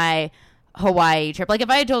with like my Hawaii trip. Like if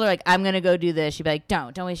I had told her like I'm gonna go do this, she'd be like,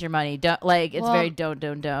 don't waste your money. Don't, like it's Well, very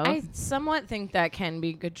don't. I somewhat think that can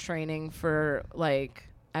be good training for like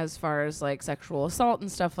as far as like sexual assault and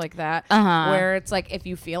stuff like that. Where it's like if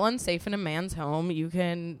you feel unsafe in a man's home, you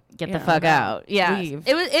can Get the fuck out. Yeah, leave.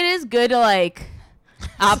 it is good to like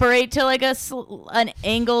operate to like an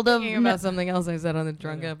angled of. Thinking about something else I said on the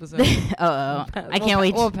drunk episode. I can't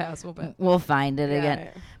wait. We'll pass. We'll find it Yeah, again.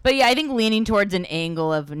 yeah. But yeah, I think leaning towards an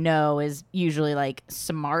angle of no is usually like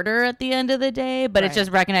smarter at the end of the day. But it's Right.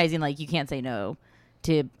 just recognizing like you can't say no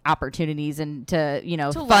to opportunities and to, you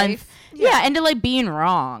know, To fun. life. Yeah, and to like being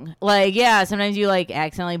wrong. Like, yeah, sometimes you like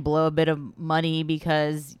accidentally blow a bit of money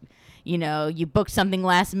because, you know, you booked something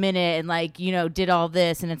last minute and like, you know, did all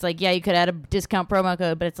this. And it's like, yeah, you could add a discount promo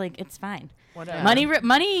code, but it's like, it's fine. Whatever.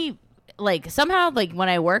 Money, like somehow, like when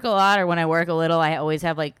I work a lot or when I work a little, I always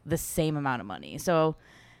have like the same amount of money. So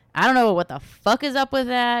I don't know what the fuck is up with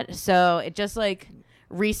that. So it just like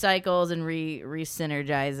recycles and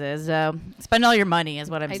re-synergizes. So spend all your money is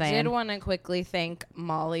what I'm I saying. did want to quickly thank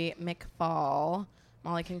Molly McFall,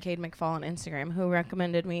 Molly Kincaid McFall on Instagram, who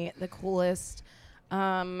recommended me the coolest.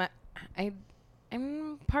 I'm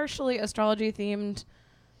partially astrology themed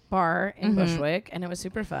bar in Bushwick, and it was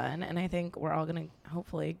super fun. And I think we're all gonna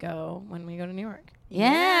hopefully go when we go to New York.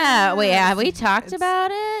 Yeah. Wait, have we talked It's-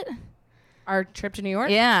 about it? Our trip to New York?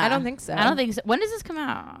 Yeah. I don't think so. I don't think so. When does this come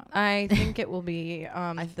out? I think it will be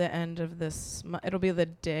the end of this. It'll be the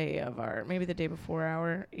day of maybe the day before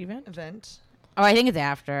our event. Oh, I think it's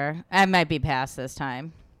after. I might be past this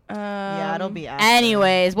time. Yeah, it'll be after.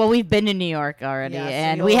 Anyways, well, we've been to New York already, Yeah, so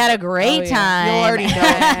and we had a great time. You'll already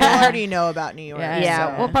know. You'll already know about New York. Yeah,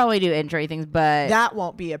 Yeah, so we'll probably do intro things, but that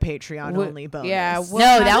won't be a Patreon only bonus. Yeah,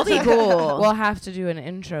 No, that'll be cool. We'll have to do an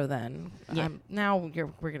intro then. Yeah. Now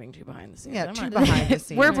we're getting too behind the scenes. Yeah, I'm too not- behind the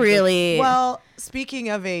scenes. we're really Well, speaking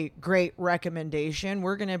of a great recommendation,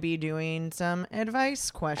 we're going to be doing some advice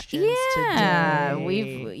questions yeah. today. We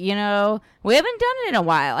haven't done it in a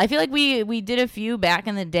while. I feel like we did a few back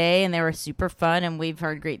in the day, and they were super fun, and we've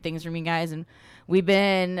heard great things from you guys, and we've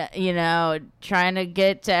been trying to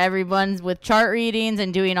get to everyone's with chart readings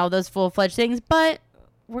and doing all those full-fledged things, but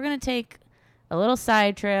we're gonna take a little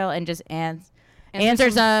side trail and just answer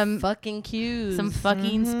some fucking cues. some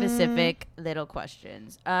fucking specific little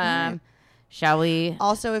questions. Shall we?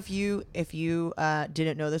 Also, if you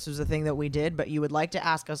didn't know this was a thing that we did, but you would like to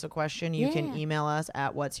ask us a question, you can email us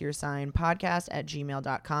at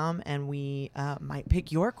what'syoursignpodcast@gmail.com, and we might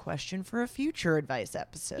pick your question for a future advice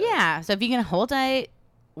episode. Yeah. So if you can hold tight,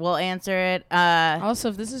 we'll answer it. Also,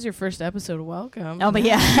 if this is your first episode, welcome. Oh, but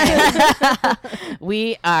yeah.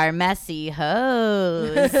 We are messy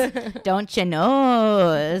hoes. Don't you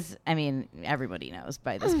know? I mean, everybody knows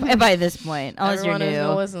by this point, unless Everyone you're who's new.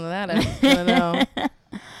 gonna listen to that, I'm gonna know.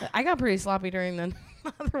 I got pretty sloppy during the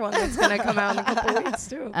other one that's gonna come out in a couple weeks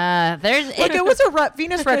too. There's Like, it was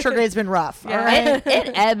Venus retrograde's been rough. Yeah. All right.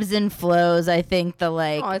 it ebbs and flows. I think the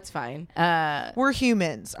Oh, it's fine. We're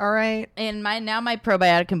humans. All right. and my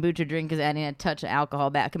probiotic kombucha drink is adding a touch of alcohol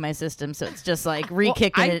back in my system, so it's just like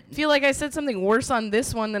re-kicking I it. feel like I said something worse on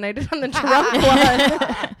this one than I did on the drunk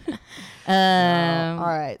one. All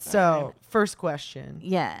right. So, first question.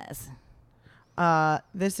 Yes.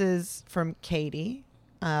 This is from Katie.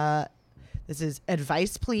 This is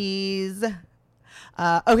advice, please.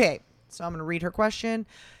 Okay, so I'm going to read her question,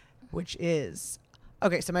 which is,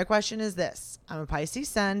 okay, so my question is this. I'm a Pisces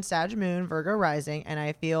sun, Sag moon, Virgo rising, and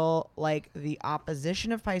I feel like the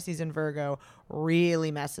opposition of Pisces and Virgo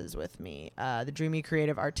really messes with me. The dreamy,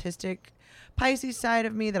 creative, artistic Pisces side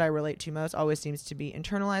of me that I relate to most always seems to be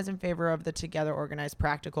internalized in favor of the together, organized,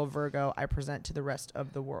 practical Virgo I present to the rest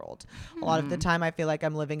of the world. A lot of the time I feel like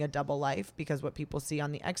I'm living a double life because what people see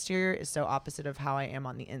on the exterior is so opposite of how I am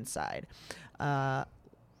on the inside. What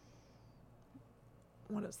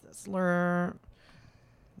is this?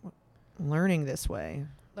 Learning this way.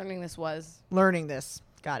 Learning this.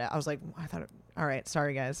 Got it. I was like, I thought it. All right.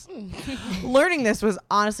 Sorry, guys. Learning this was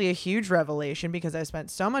honestly a huge revelation because I spent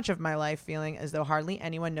so much of my life feeling as though hardly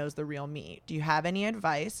anyone knows the real me. Do you have any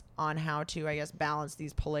advice on how to, I guess, balance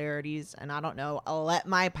these polarities? And I don't know, let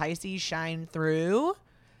my Pisces shine through?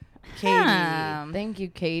 Katie. Thank you,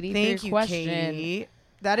 Katie, Thank for you, your question. Katie.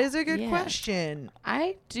 That is a good Yeah. question.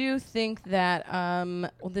 I do think that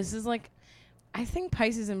this is like, I think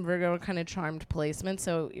Pisces and Virgo are kind of charmed placements,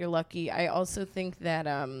 so you're lucky. I also think that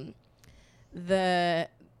I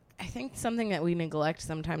think something that we neglect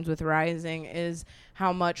sometimes with rising is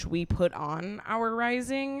how much we put on our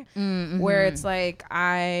rising, where it's like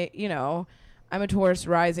I'm a Taurus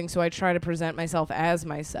rising, so I try to present myself as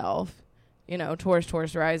myself.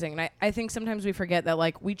 Taurus rising. And I think sometimes we forget that,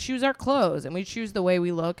 like, we choose our clothes and we choose the way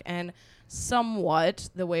we look and somewhat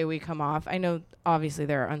the way we come off. I know, obviously,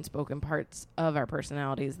 there are unspoken parts of our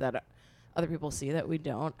personalities that other people see that we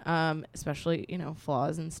don't, especially,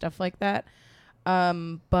 flaws and stuff like that.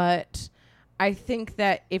 But I think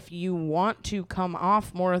that if you want to come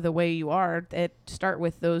off more of the way you are, start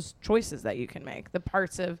with those choices that you can make. The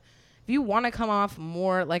parts of, if you want to come off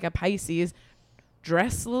more like a Pisces,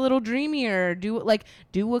 dress a little dreamier, do a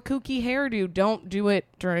kooky hairdo. Don't do it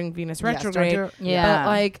during Venus Yes, don't retrograde. do it. Yeah. But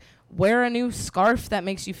like wear a new scarf that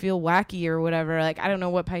makes you feel wacky or whatever. Like I don't know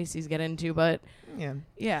what Pisces get into, but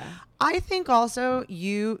yeah. I think also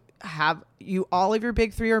all of your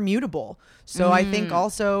big three are mutable. So I think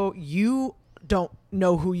also you don't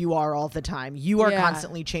know who you are all the time. You are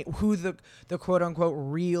constantly who the quote unquote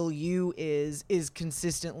real you is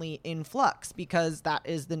consistently in flux, because that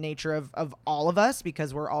is the nature of all of us,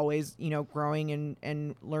 because we're always, growing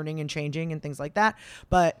and learning and changing and things like that.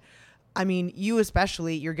 But I mean, you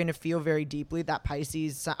especially, you're going to feel very deeply that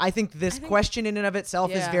Pisces. I think this question in and of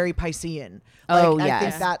itself is very Piscean. Oh, I yes.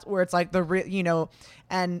 think that's where it's like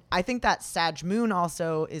and I think that Sag moon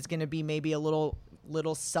also is going to be maybe a little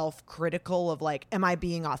self-critical of like, am I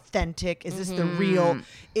being authentic? Is this the real?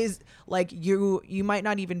 Is like you might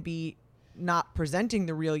not even be not presenting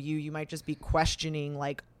the real you. You might just be questioning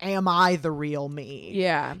like, am I the real me?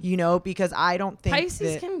 Yeah. Because I don't think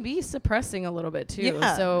Pisces can be suppressing a little bit too.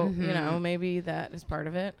 Yeah. So, maybe that is part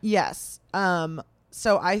of it. Yes.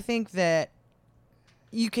 So I think that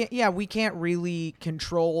we can't really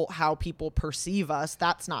control how people perceive us.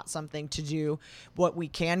 That's not something to do. What we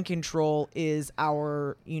can control is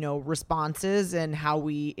our, responses and how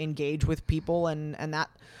we engage with people and that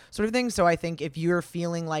sort of thing. So I think if you're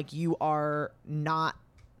feeling like you are not,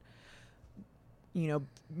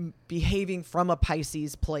 behaving from a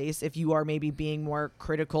Pisces place, if you are maybe being more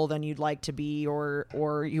critical than you'd like to be,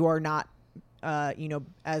 or you are not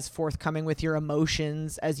as forthcoming with your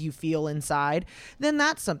emotions as you feel inside, then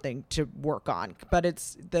that's something to work on. But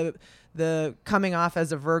it's the coming off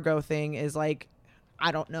as a Virgo thing is like,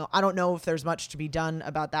 I don't know if there's much to be done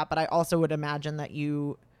about that, but I also would imagine that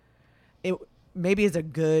it maybe is a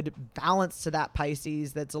good balance to that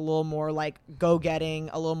Pisces that's a little more like go-getting,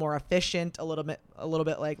 a little more efficient, a little bit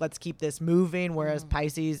like let's keep this moving, whereas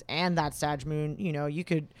Pisces and that Sag moon, you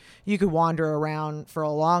could wander around for a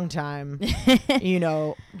long time,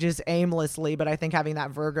 just aimlessly, but I think having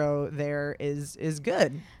that Virgo there is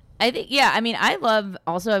good. I think, I mean, I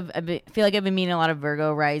feel like I've been meeting a lot of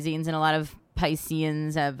Virgo risings, and a lot of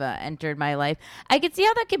Pisceans have entered my life. I could see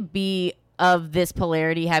how that could be of this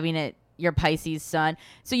polarity, having it your Pisces sun.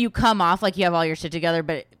 So you come off like you have all your shit together,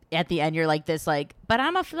 but at the end you're like this, like, but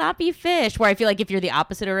I'm a floppy fish, where I feel like if you're the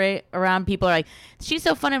opposite around, people are like, she's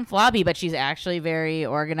so fun and floppy, but she's actually very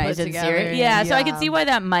organized and serious. Yeah. So I can see why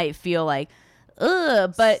that might feel like,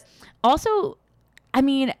 ugh. But also, I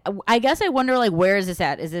mean, I guess I wonder, like, where is this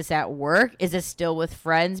at? Is this at work? Is this still with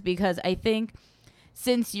friends? Because I think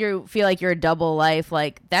since you feel like you're a double life,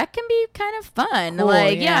 like that can be kind of fun. Cool,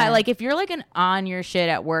 like, like if you're like an on your shit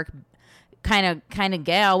at work kind of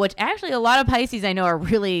gal, which actually a lot of Pisces I know are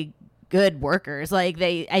really good workers. Like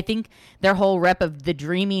I think their whole rep of the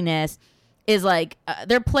dreaminess is like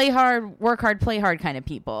they're play hard, work hard, play hard kind of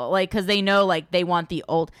people. Like, cause they know like they want to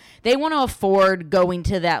afford going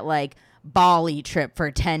to that like Bali trip for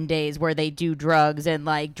 10 days where they do drugs and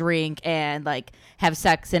like drink and like have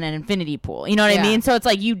sex in an infinity pool. You know what I mean? So it's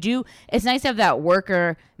like it's nice to have that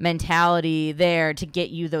worker mentality there to get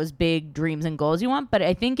you those big dreams and goals you want. But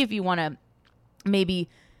I think if you want to maybe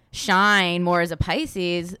shine more as a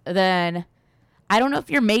Pisces, then I don't know if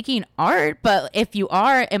you're making art, but if you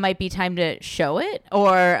are, it might be time to show it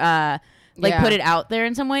or put it out there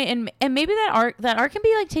in some way. And maybe that art can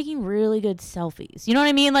be like taking really good selfies. You know what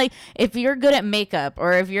I mean? Like if you're good at makeup,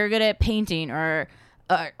 or if you're good at painting or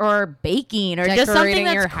baking, or just something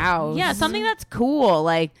that's your house. Yeah, something that's cool.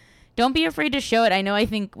 Like don't be afraid to show it. I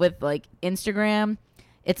think with like Instagram,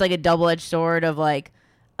 it's like a double-edged sword of like,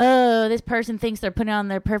 oh, this person thinks they're putting on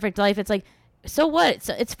their perfect life. It's like, so what?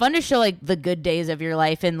 It's fun to show like the good days of your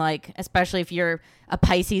life, and like especially if you're a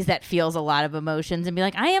Pisces that feels a lot of emotions, and be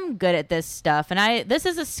like, I am good at this stuff, and this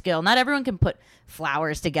is a skill. Not everyone can put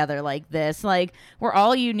flowers together like this. Like we're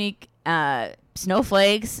all unique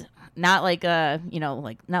snowflakes, not like not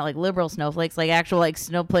like liberal snowflakes, like actual like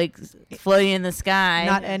snowflakes floating in the sky.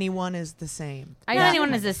 Not anyone is the same. Not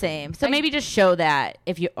anyone is the same. So maybe just show that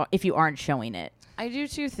if you aren't showing it. I do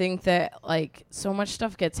too think that like so much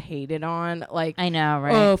stuff gets hated on. Like I know,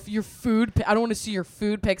 right? Oh, if your food, I don't want to see your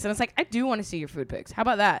food pics, and it's like I do want to see your food pics. How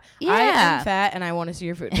about that? Yeah. I am fat and I want to see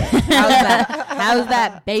your food pics. How's that? How's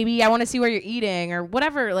that, baby? I want to see where you're eating or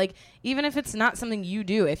whatever. Like even if it's not something you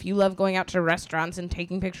do, if you love going out to restaurants and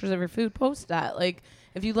taking pictures of your food, post that. Like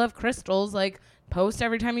if you love crystals, like post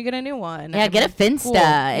every time you get a new one. Yeah, get a Finsta cool.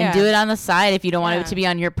 and do it on the side if you don't want it to be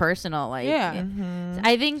on your personal. Like,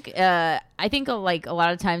 I think like a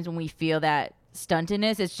lot of times when we feel that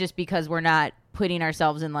stuntedness, it's just because we're not putting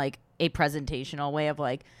ourselves in like a presentational way of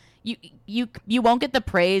like, you won't get the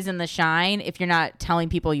praise and the shine if you're not telling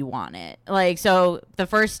people you want it. Like, so the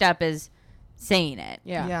first step is saying it.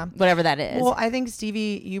 Yeah. Whatever that is. Well, I think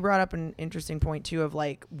Stevie, you brought up an interesting point too of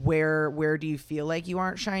like where do you feel like you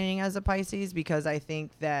aren't shining as a Pisces? Because I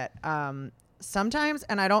think that sometimes,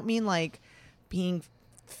 and I don't mean like being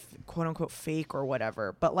quote unquote fake or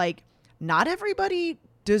whatever, but like not everybody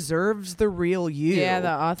deserves the real you. Yeah, the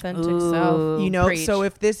authentic Ooh. self. You know, Preach. so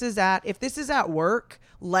if this is at work,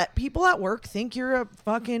 let people at work think you're a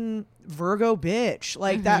fucking Virgo bitch.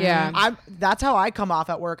 Like that. Yeah. That's how I come off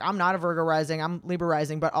at work. I'm not a Virgo rising. I'm Libra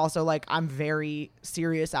rising, but also like I'm very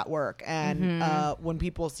serious at work. And when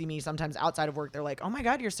people see me sometimes outside of work, they're like, "Oh my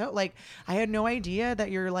God, you're so like, I had no idea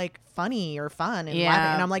that you're like funny or fun and Yeah.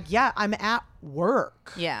 laughing." And I'm like, "Yeah, I'm at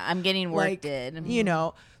work." yeah, I'm getting work Like, did. you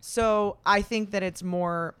know, so I think that it's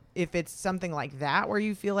more if it's something like that where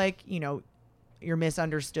you feel like, you know, you're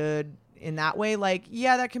misunderstood in that way, like,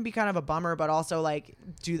 yeah, that can be kind of a bummer, but also like,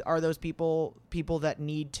 are those people that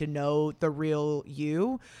need to know the real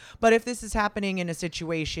you? But if this is happening in a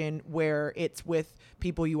situation where it's with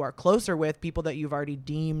people you are closer with, people that you've already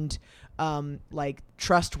deemed like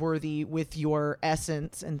trustworthy with your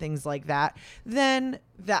essence and things like that, then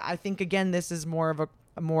that I think again this is more of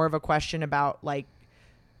a question about like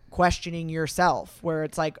questioning yourself, where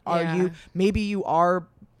it's like, maybe you are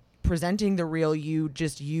presenting the real you,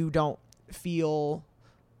 just you don't feel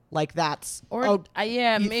like that's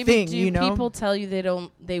maybe thing, do you know? people tell you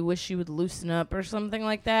they wish you would loosen up or something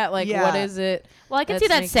like that? Like Yeah. what is it? Well, I can that's see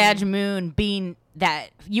that making- Sag moon being that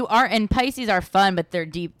you are, and Pisces are fun, but they're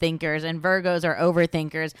deep thinkers, and Virgos are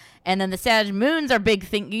overthinkers, and then the Sag moons are big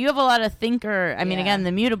think. You have a lot of thinker. I mean, Yeah. again,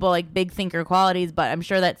 the mutable like big thinker qualities, but I'm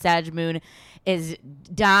sure that Sag moon is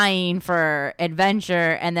dying for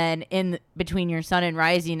adventure, and then in between your sun and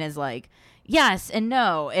rising is like yes and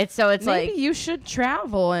no. It's Maybe like you should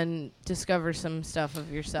travel and discover some stuff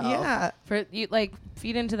of yourself. Yeah. For you, like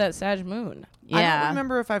feed into that Sag moon. I yeah. don't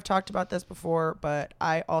remember if I've talked about this before, but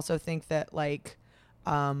I also think that like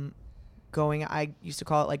I used to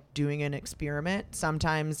call it like doing an experiment,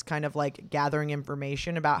 sometimes kind of like gathering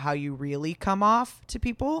information about how you really come off to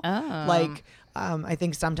people. Oh. Like I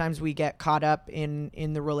think sometimes we get caught up in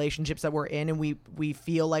the relationships that we're in, and we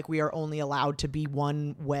feel like we are only allowed to be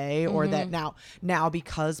one way, or that now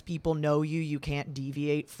because people know you can't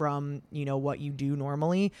deviate from, you know, what you do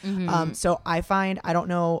normally. So I find, I don't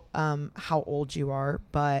know how old you are,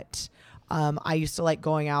 but I used to like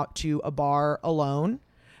going out to a bar alone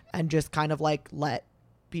and just kind of like let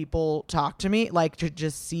people talk to me, like to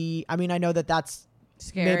just see. I mean, I know that that's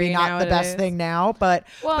Scary maybe not the best nowadays. thing now, but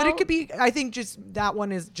Well, it could be. I think just that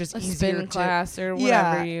one is just A easier spin to class or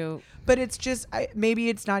whatever Yeah. you. But it's just maybe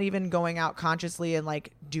it's not even going out consciously and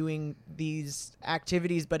like doing these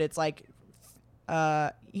activities, but it's like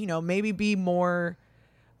you know, maybe be more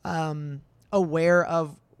aware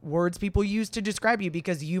of words people use to describe you,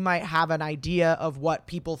 because you might have an idea of what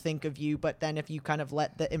people think of you, but then if you kind of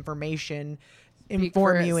let the information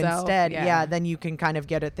inform for you itself, instead, yeah. then you can kind of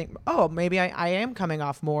get a think, oh, maybe I am coming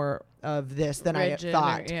off more of this than Rigid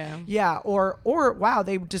I or- thought. yeah. Or wow,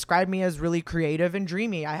 they described me as really creative and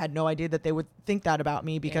dreamy. I had no idea that they would think that about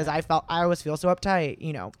me, because Yeah. I always feel so uptight,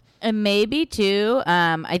 you know. And maybe too,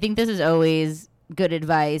 I think this is always good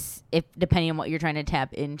advice if depending on what you're trying to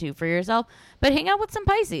tap into for yourself, but hang out with some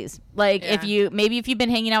Pisces. Like if you've been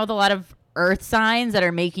hanging out with a lot of earth signs that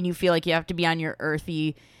are making you feel like you have to be on your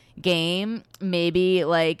earthy game, maybe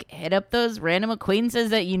like hit up those random acquaintances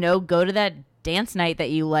that you know go to that dance night that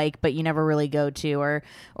you like but you never really go to, or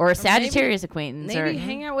a Sagittarius acquaintance, Maybe or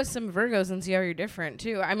hang out with some Virgos and see how you're different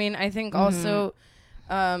too. I mean, I think also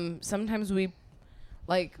sometimes we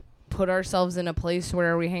like put ourselves in a place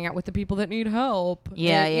where we hang out with the people that need help.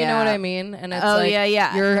 Yeah, You know what yeah. I mean? And it's Oh, like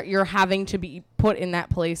yeah. you're having to be put in that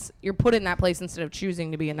place. You're put in that place instead of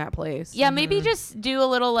choosing to be in that place. yeah, maybe just do a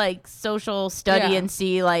little like social study Yeah. and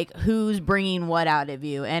see like who's bringing what out of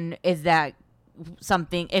you, and is that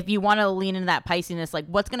something, if you want to lean into that Piscesiness, like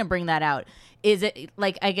what's going to bring that out? Is it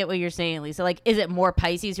like, I get what you're saying, Lisa, like is it more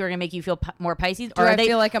Pisces who are going to make you feel more Pisces, Do or I are they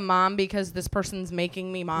feel like a mom because this person's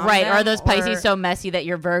making me mom? right, them, are those Pisces or- so messy that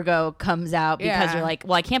your Virgo comes out because Yeah. you're like,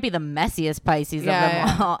 well, I can't be the messiest Pisces Yeah, of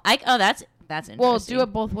them yeah. all. That's interesting. Well, do it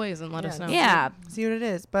both ways and let us know. Yeah, See what it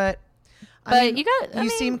is, but but I mean, you got. I you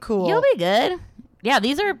mean, seem cool. You'll be good. Yeah,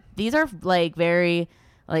 these are like very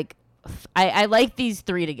like. I like these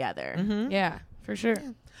three together. Yeah, for sure.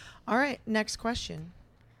 All right, next question.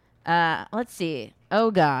 Let's see. Oh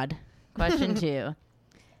God. Question 2.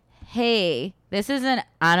 Hey, this is an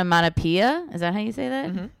onomatopoeia. Is that how you say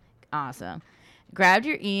that? Awesome. grabbed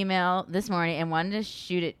your email this morning and wanted to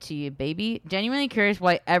shoot it to you, baby. Genuinely curious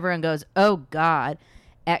why everyone goes, oh God,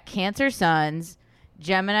 at Cancer Suns,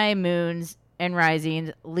 Gemini moons and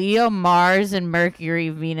risings, Leo, Mars, and Mercury,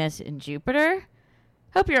 Venus, and Jupiter.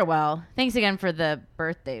 Hope you're well. Thanks again for the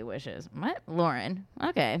birthday wishes. What? Lauren.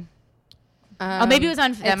 Okay. Oh, maybe it was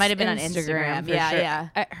on, that might have been on Instagram. for Yeah, sure.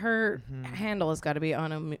 yeah. Her handle has got to be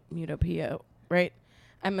on Mutopia, right?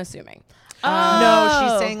 I'm assuming. No,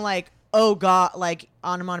 she's saying like, oh God, like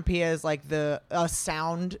onomatopoeia is like the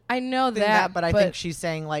sound I know thing that, but I think she's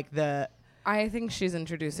saying like the. I think she's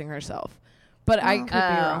introducing herself, but I could be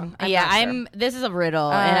wrong. Yeah, not sure. this is a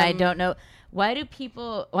riddle, and I don't know. Why does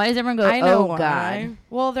everyone go, I know oh why. God?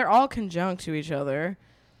 Well, they're all conjunct to each other.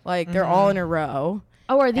 Like, they're all in a row.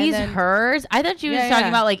 Oh, are these then- hers? I thought she was Yeah, talking yeah.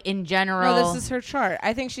 about like in general. No, this is her chart.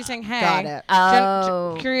 I think she's saying, hey. Got it.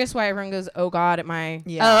 Oh. Curious why everyone goes, oh God, at my...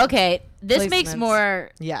 Yeah. Oh, okay. This makes Placements. more.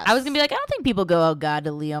 Yes. I was gonna be like, I don't think people go, oh God,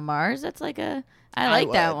 to Leo Mars. That's like I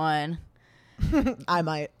like that would. one. I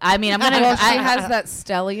might. I mean, I'm gonna. Well, she I has that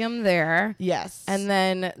stellium there. Yes. And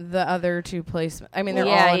then the other two placements. I mean, they're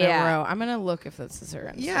Yeah, all in yeah. a row. I'm going to look if this is her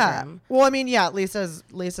Instagram. yeah. Well, I mean, yeah. Lisa's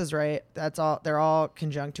right. That's all. They're all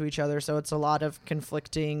conjunct to each other, so it's a lot of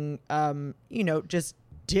conflicting. Just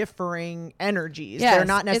differing energies. Yes, They're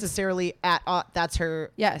not it's- necessarily at. That's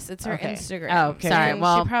her. Yes, it's her Okay. Instagram. Oh, Okay. sorry. And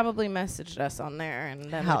Well, she probably messaged us on there, and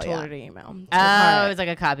then Hell I told yeah. her to email. oh, it's like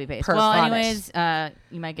a copy paste. Perfect. Well, Got it. anyways,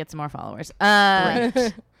 you might get some more followers.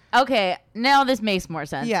 Okay, now this makes more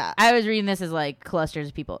sense. Yeah. I was reading this as like clusters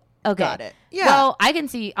of people. Okay. Got it. Yeah. Well, I can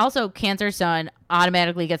see also Cancer Sun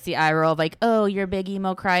automatically gets the eye roll of like, oh, you're a big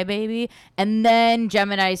emo crybaby. And then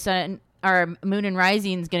Gemini Sun or Moon and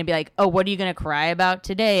Rising is going to be like, oh, what are you going to cry about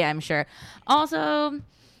today? I'm sure. Also,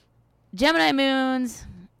 Gemini moons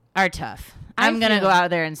are tough. I'm going to feel- go out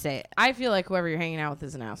there and say it. I feel like whoever you're hanging out with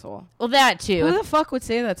is an asshole. Well, that too. Who the fuck would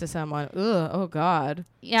say that to someone? Ugh, oh God.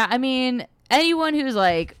 Yeah, I mean, anyone who's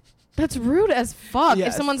like, That's rude as fuck. If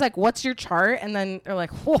Yes. someone's like, what's your chart? And then they're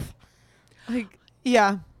like, woof. Like,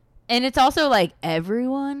 Yeah. and it's also like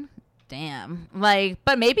everyone, damn, like,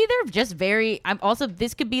 but maybe they're just very. I'm also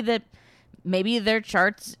this could be maybe their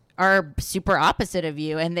charts are super opposite of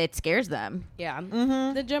you, and it scares them. yeah.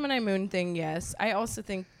 The Gemini moon thing, yes. I also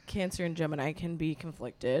think Cancer and Gemini can be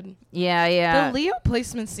conflicted. Yeah, yeah. The Leo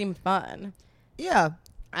placements seem fun. Yeah.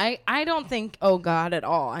 I don't think, oh God, at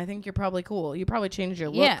all. I think you're probably cool. You probably change your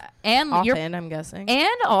look Yeah, and often, I'm guessing. and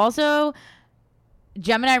also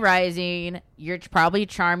Gemini rising, you're probably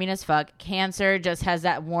charming as fuck. Cancer just has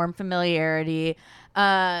that warm familiarity.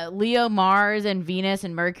 Leo, Mars, and Venus,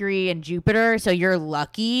 and Mercury, and Jupiter. So you're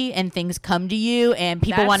lucky, and things come to you, and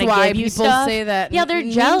people That's want to why give you people stuff. say that Yeah, they're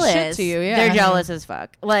mean jealous shit to you, yeah. They're jealous as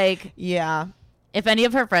fuck. Like, Yeah. if any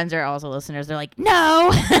of her friends are also listeners, they're like, no.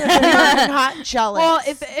 I'm not jealous. Well,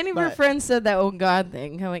 if any of her but- friends said that oh God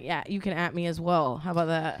thing, I'm like, yeah, you can at me as well. How about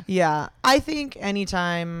that? Yeah, I think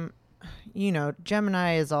anytime,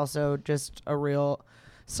 Gemini is also just a real.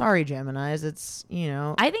 Sorry, Geminis. It's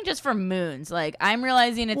I think just for moons, like I'm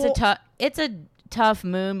realizing it's Well- a tough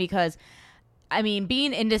moon because, I mean,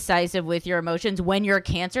 being indecisive with your emotions when you're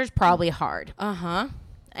Cancer is probably hard. Uh-huh.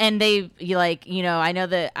 And I know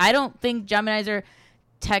that I don't think Geminis are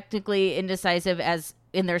technically indecisive as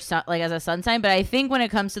in their sun, like as a sun sign, but I think when it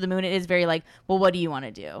comes to the moon, it is very like, well, what do you want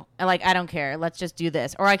to do? And like, I don't care. Let's just do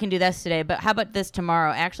this, or I can do this today. But how about this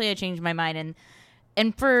tomorrow? Actually, I changed my mind,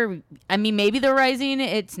 and for, I mean, maybe the rising,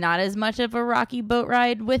 it's not as much of a rocky boat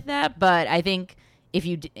ride with that, but I think if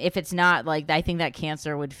it's not like, I think that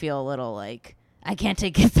Cancer would feel a little like, I can't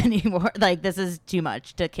take this anymore. Like, this is too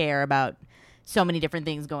much to care about so many different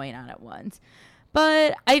things going on at once.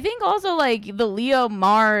 But I think also like the Leo,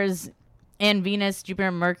 Mars, and Venus, Jupiter,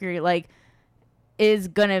 and Mercury, like, is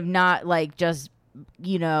gonna not like just,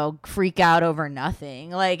 freak out over nothing.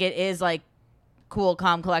 Like, it is like cool,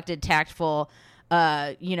 calm, collected, tactful.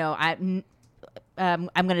 I'm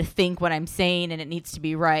going to think what I'm saying, and it needs to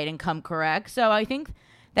be right and come correct. So I think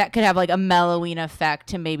that could have like a mellowing effect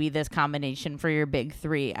to maybe this combination for your big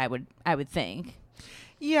three. I would think.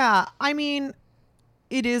 Yeah, I mean,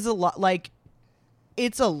 it is a lot. Like,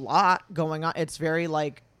 it's a lot going on. It's very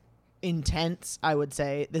like intense. I would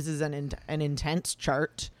say this is an intense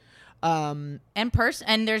chart. And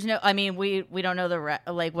there's no. I mean, we don't know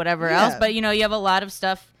whatever Yeah. else, but you have a lot of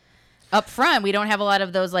stuff up front. We don't have a lot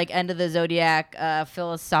of those like end of the zodiac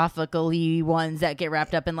philosophically ones that get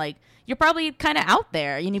wrapped up in like you're probably kind of out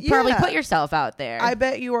there. You probably Yeah. put yourself out there. I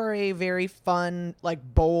bet you are a very fun, like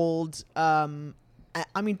bold,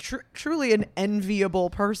 I mean, truly an enviable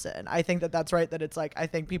person. I think that that's right. That it's like, I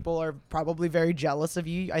think people are probably very jealous of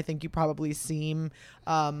you. I think you probably seem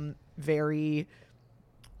very,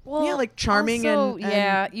 like charming also, and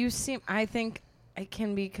yeah, you seem. I think it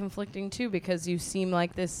can be conflicting too because you seem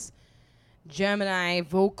like this Gemini,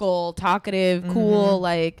 vocal, talkative, cool,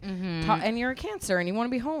 like, and you're a Cancer and you want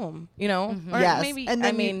to be home, you know? Or Yes. maybe, And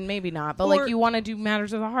then maybe not, but or- like you want to do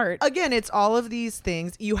matters of the heart. again, it's all of these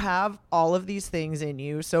things. You have all of these things in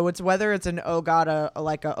you. So it's whether it's an oh god,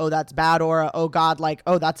 oh that's bad, or a oh god, like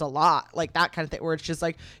oh that's a lot, like that kind of thing. Where it's just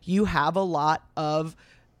like you have a lot of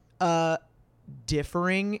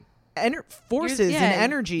differing forces and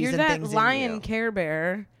energies You're and that things. lion in you. Care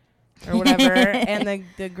Bear or whatever, and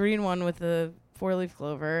the green one with the 4-leaf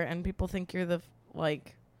clover, and people think you're the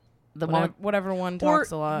whatever one talks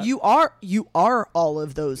a lot. You are all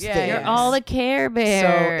of those Yeah, things. yeah. You're all the Care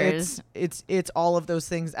Bears. So it's all of those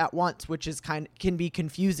things at once, which is can be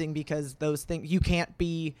confusing because those things you can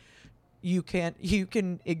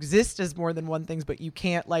exist as more than one things, but you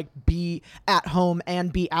can't like be at home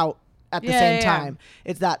and be out at the same time.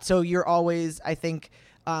 It's that. So you're always, I think,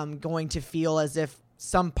 going to feel as if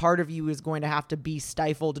some part of you is going to have to be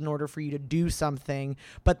stifled in order for you to do something,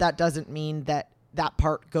 but that doesn't mean that that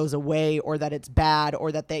part goes away or that it's bad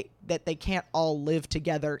or that they can't all live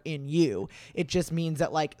together in you. It just means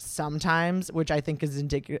that like sometimes, which I think is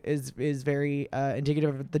is very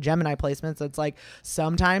indicative of the Gemini placements. It's like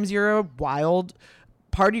sometimes you're a wild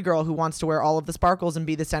party girl who wants to wear all of the sparkles and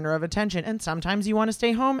be the center of attention, and sometimes you want to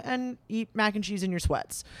stay home and eat mac and cheese in your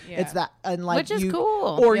sweats. It's that, and like, which is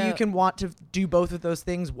cool. Or you can want to do both of those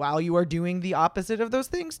things while you are doing the opposite of those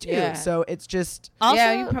things too. Yeah. So it's just Also,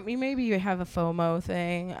 you maybe you have a FOMO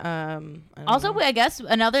thing. I don't Also, know. I guess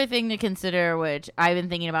another thing to consider, which I've been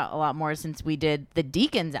thinking about a lot more since we did the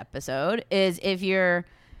Deacons episode, is if you're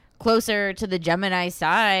closer to the Gemini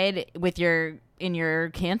side in your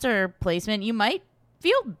Cancer placement, you might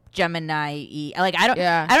feel Gemini-y. Like I don't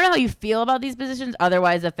know how you feel about these positions.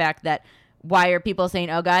 Otherwise, the fact that why are people saying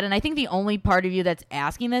oh god, and I think the only part of you that's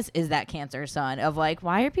asking this is that Cancer sun of like,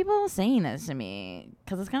 why are people saying this to me?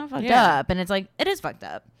 Because it's kind of fucked up, and it's like it is fucked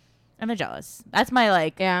up. And they're jealous. That's my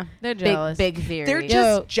like they're jealous. big theory. they're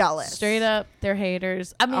just jealous. Straight up, they're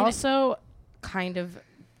haters. I mean, also kind of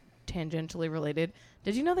tangentially related.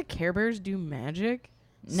 Did you know that Care Bears do magic?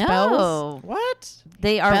 no. Spells? What?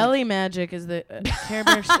 They are Belly magic is the Care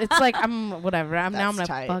Bears. It's like I'm whatever. I'm That's gonna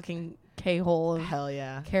tight. fucking K-hole of Hell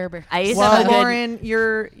yeah. Care Bear. I used to have Well, a good, Lauren,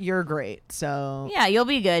 you're great. So yeah, you'll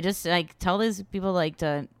be good. Just like tell these people like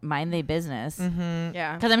to mind their business.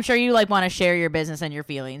 Yeah. Because I'm sure you like want to share your business and your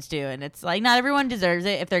feelings too, and it's like not everyone deserves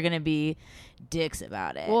it if they're gonna be dicks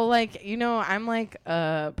about it. Well, like, you know, I'm like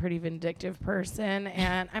a pretty vindictive person,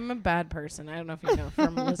 and I'm a bad person. I don't know if you know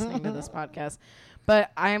from listening to this podcast,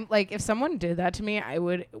 but I'm like, if someone did that to me, I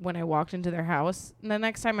would, when I walked into their house, the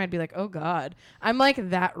next time I'd be like, oh God. I'm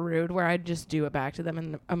like that rude where I'd just do it back to them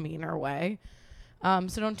in a meaner way. So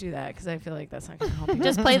don't do that because I feel like that's not going to help you.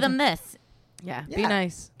 just play them this. Yeah, be Yeah.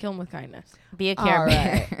 nice. Kill them with kindness. Be a Care all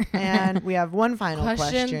Bear. right. And we have one final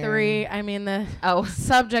question. Question 3. I mean, the Oh,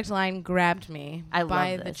 subject line grabbed me I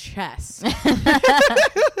by love the this. chest.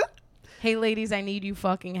 Hey, ladies, I need you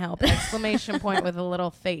fucking help! Exclamation point with a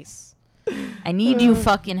little face. I need you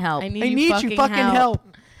fucking help. I I need you fucking help.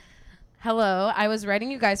 Hello, I was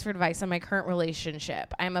writing you guys for advice on my current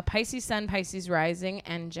relationship. I'm a Pisces sun, Pisces rising,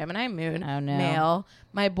 and Gemini moon. Oh, no. Male.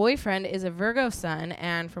 My boyfriend is a Virgo sun,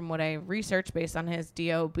 and from what I researched based on his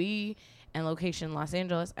DOB and location Los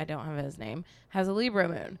Angeles, I don't have his name, has a Libra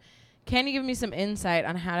moon. Can you give me some insight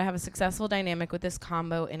on how to have a successful dynamic with this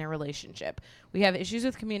combo in a relationship? We have issues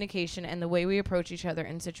with communication, and the way we approach each other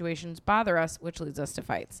in situations bother us, which leads us to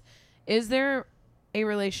fights. Is there a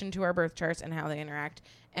relation to our birth charts and how they interact?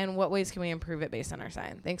 And what ways can we improve it based on our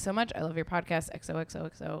sign? Thanks so much. I love your podcast.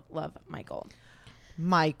 XOXOXO. Love, Michael.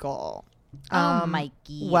 Michael. Oh,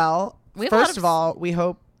 Mikey. Well, We have a lot first of of all, we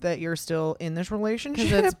hope that you're still in this relationship.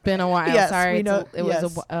 Because it's been a while. Yes, Sorry, we know- it was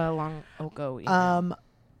yes. a long ago. email.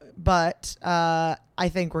 But I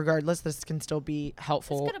think regardless, this can still be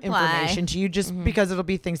helpful This could apply. information to you just because it'll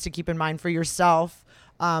be things to keep in mind for yourself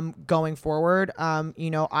going forward.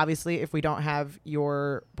 You know, obviously, if we don't have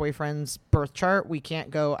your boyfriend's birth chart, we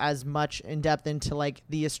can't go as much in depth into like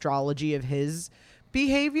the astrology of his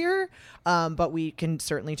behavior. But we can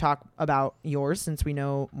certainly talk about yours since we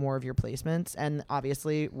know more of your placements. And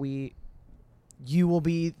obviously, you will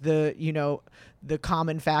be the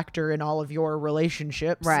common factor in all of your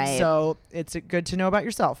relationships. Right. So it's good to know about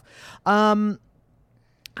yourself.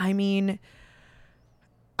 I mean,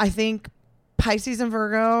 I think Pisces and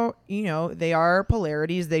Virgo, you know, they are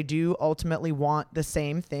polarities. They do ultimately want the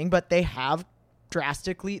same thing, but they have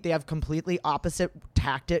completely opposite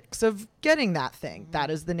tactics of getting that thing.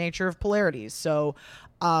 That is the nature of polarities. So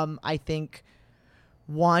I think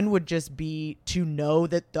one would just be to know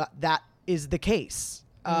that that is the case.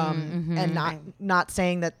 And not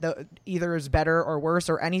saying that either is better or worse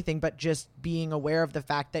or anything, but just being aware of the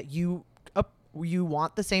fact that you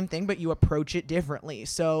want the same thing, but you approach it differently.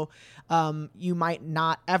 So you might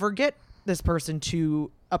not ever get this person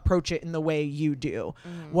to approach it in the way you do.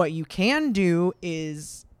 What you can do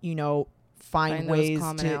is, you know, find ways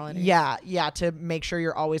to make sure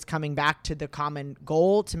you're always coming back to the common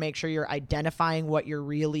goal, to make sure you're identifying what you're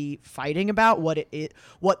really fighting about,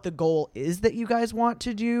 what the goal is that you guys want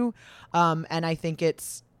to do. And I think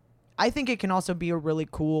it can also be a really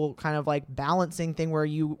cool kind of like balancing thing where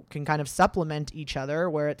you can kind of supplement each other,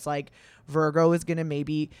 where it's like Virgo is going to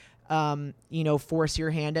maybe you know, force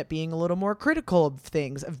your hand at being a little more critical of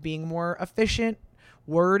things, of being more efficient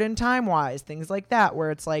word and time wise, things like that, where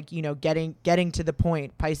it's like, you know, getting to the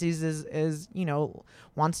point. Pisces is, you know,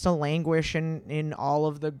 wants to languish in all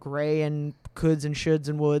of the gray and coulds and shoulds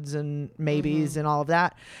and woulds and maybes and all of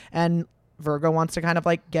that. And Virgo wants to kind of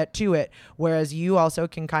like get to it. Whereas you also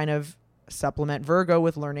can kind of supplement Virgo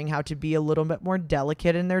with learning how to be a little bit more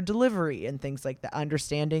delicate in their delivery and things like that,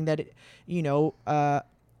 understanding that, you know,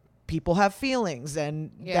 people have feelings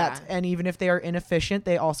and and even if they are inefficient,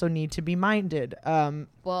 they also need to be minded.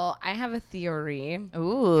 Well, I have a theory.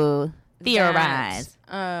 Ooh, theorize.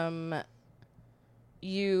 I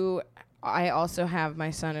also have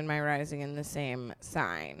my sun and my rising in the same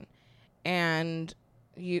sign, and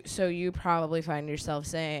you probably find yourself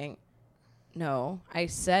saying, no, I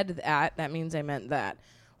said that. That means I meant that.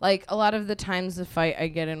 Like, a lot of the times the fight I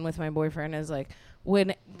get in with my boyfriend is like,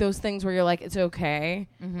 when those things where you're like, it's okay.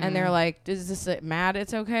 And they're like, is this mad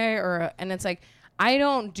it's okay? And it's like, I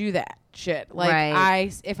don't do that shit.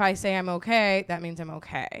 Like, if I say I'm okay, that means I'm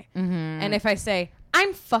okay. And if I say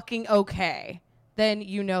I'm fucking okay, then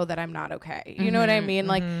you know that I'm not okay. You know what I mean?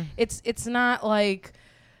 Like, it's not like,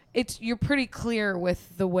 you're pretty clear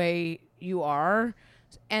with the way you are.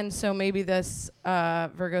 And so maybe this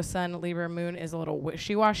Virgo sun, Libra moon is a little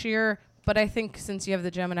wishy-washier. But I think since you have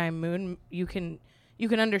the Gemini moon, you can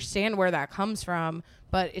understand where that comes from.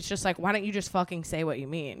 But it's just like, why don't you just fucking say what you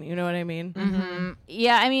mean? You know what I mean?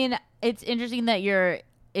 Yeah, I mean, it's interesting that your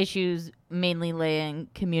issues mainly lay in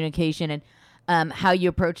communication and how you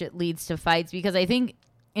approach it leads to fights, because I think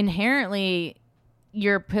inherently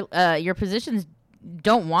your positions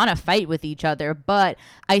don't want to fight with each other. But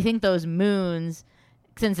I think those moons,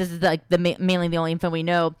 since this is like mainly the only info we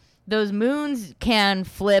know, those moons can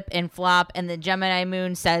flip and flop, and the Gemini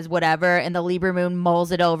moon says whatever, and the Libra moon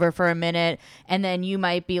mulls it over for a minute, and then you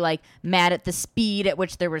might be like mad at the speed at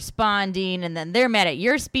which they're responding, and then they're mad at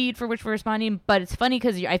your speed for which we're responding. But it's funny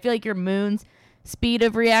because I feel like your moon's speed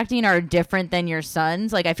of reacting are different than your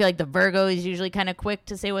sun's. Like, I feel like the Virgo is usually kind of quick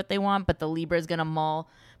to say what they want, but the Libra is gonna mull.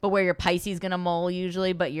 But where your Pisces is gonna mull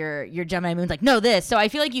usually, but your Gemini moon's like, no, this. So I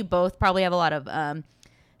feel like you both probably have a lot of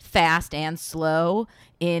fast and slow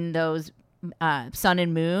in those sun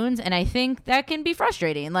and moons, and I think that can be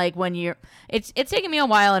frustrating. Like, when it's taken me a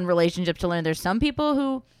while in relationships to learn there's some people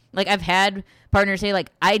who, like, I've had partners say,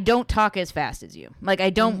 like, I don't talk as fast as you, like, I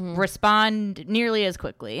don't respond nearly as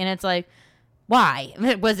quickly, and it's like, why?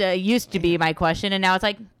 It used to be my question, and now it's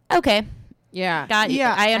like, okay,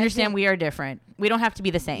 I understand we are different, we don't have to be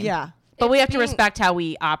the same, but we have to respect how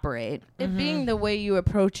we operate. It being the way you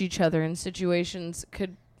approach each other in situations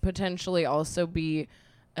could potentially also be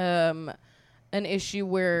an issue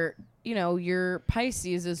where, you know, your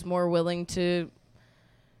Pisces is more willing to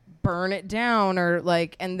burn it down, or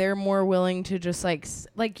like, and they're more willing to just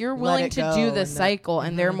like you're willing to do the cycle,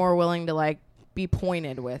 and they're more willing to like be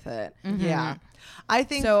pointed with it. I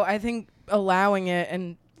think allowing it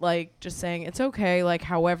and like just saying it's okay, like,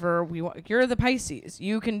 however we want, you're the Pisces,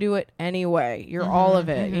 you can do it anyway, you're all of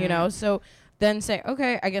it, you know. So then say,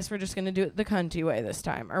 okay, I guess we're just going to do it the cunty way this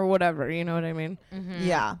time, or whatever. You know what I mean?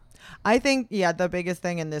 Yeah. I think, the biggest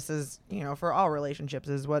thing, and this is, you know, for all relationships,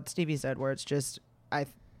 is what Stevie said, where it's just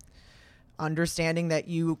understanding that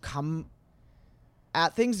you come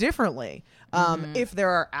at things differently. If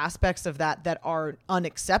there are aspects of that are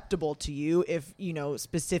unacceptable to you, if, you know,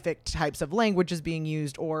 specific types of language is being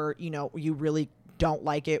used, or, you know, you really don't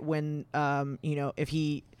like it when, you know, if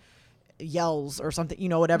he yells or something, you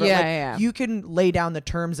know, whatever, you can lay down the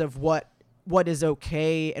terms of what is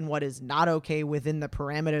okay and what is not okay within the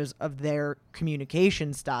parameters of their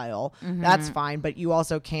communication style. That's fine, but you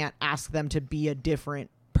also can't ask them to be a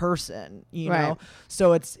different person, you know.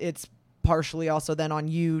 So it's partially also then on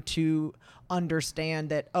you to understand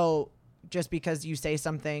that, oh, just because you say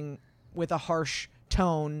something with a harsh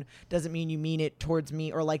tone doesn't mean you mean it towards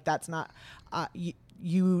me, or like that's not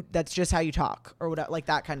you that's just how you talk, or whatever, like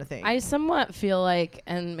that kind of thing. I somewhat feel like,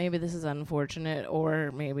 and maybe this is unfortunate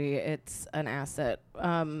or maybe it's an asset,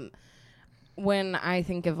 when I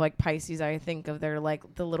think of like Pisces, I think of they're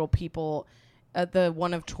like the little people, the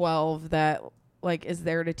one of 12 that like is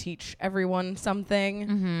there to teach everyone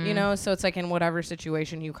something, you know? So it's like in whatever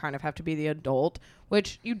situation you kind of have to be the adult,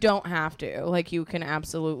 which you don't have to. Like you can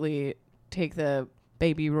absolutely take the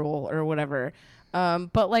baby role or whatever.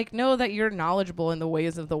 But like know that you're knowledgeable in the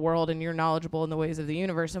ways of the world and you're knowledgeable in the ways of the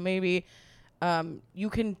universe. So maybe you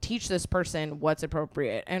can teach this person what's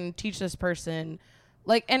appropriate and teach this person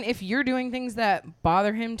like, and if you're doing things that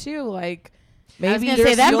bother him too, like maybe I was gonna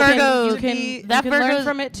say that you Virgo can learn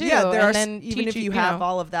from it too. Yeah, there are, and then even if teach you have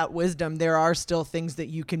all of that wisdom, there are still things that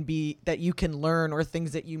you can learn, or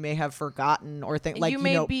things that you may have forgotten, or things like you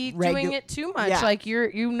may be doing it too much. Yeah. Like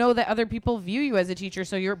you know that other people view you as a teacher,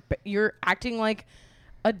 so you're acting like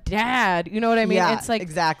a dad. You know what I mean? Yeah, it's like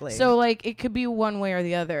exactly. So like it could be one way or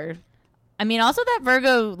the other. I mean, also that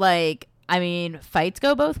Virgo, like, I mean, fights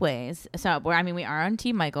go both ways. So, we are on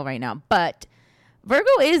Team Michael right now, but Virgo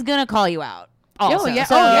is going to call you out. Also. yeah.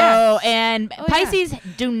 So, Oh, yeah. And Pisces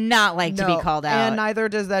do not like to be called out. and neither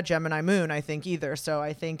does that Gemini moon, I think, either. So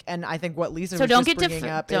I think what Lisa So was don't just get bringing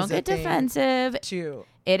up don't is get a thing defensive. too.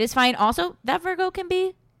 It is fine. Also, that Virgo can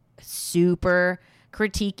be super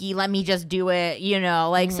critiquey. Let me just do it,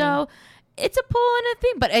 like, so it's a pull and a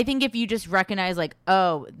thing. But I think if you just recognize, like,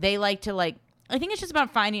 oh, they like to, like, I think it's just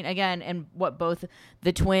about finding, again, and what both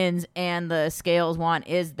the twins and the scales want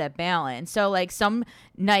is that balance. So, like, some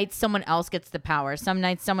nights someone else gets the power. Some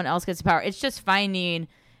nights someone else gets the power. It's just finding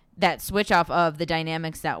that switch off of the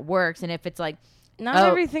dynamics that works. And if it's like, Not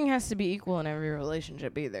everything has to be equal in every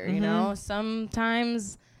relationship either, you know?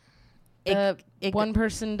 Sometimes one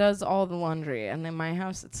person does all the laundry, and in my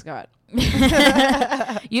house, it's Scott. you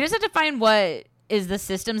just have to find what is the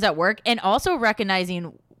systems that work, and also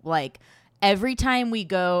recognizing, like, every time we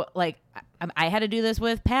go, like, I had to do this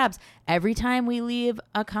with Pabs. Every time we leave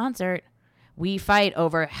a concert, we fight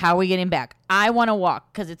over how we getting back. I want to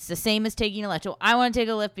walk because it's the same as taking a lift. I want to take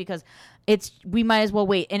a lift because we might as well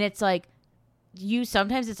wait. And it's like,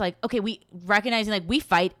 sometimes it's like, okay, we recognizing, like, we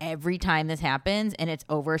fight every time this happens and it's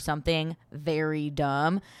over something very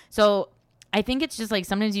dumb. So I think it's just like,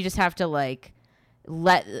 sometimes you just have to, like,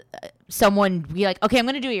 let someone be like, okay, I'm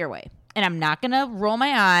going to do it your way. And I'm not going to roll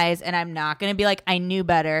my eyes, and I'm not going to be like, I knew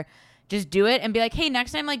better. Just do it and be like, hey,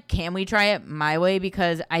 next time, like, can we try it my way?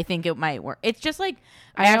 Because I think it might work. It's just like,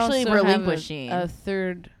 I actually also relinquishing. have a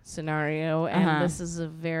third scenario, and this is a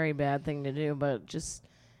very bad thing to do, but just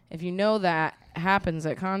if you know that happens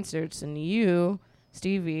at concerts and you,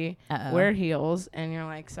 Stevie, wear heels, and you're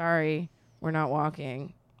like, sorry, we're not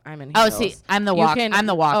walking. I'm in heels. Oh, see, I'm the walker. I'm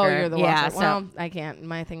the walker. Oh, you're the walker. Yeah, so well, I can't.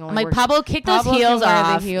 My thing only I'm like, works. Pablo, kick those Pablo heels can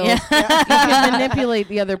wear off. the heels. Yeah. You can manipulate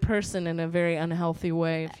the other person in a very unhealthy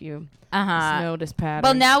way if you notice patterns.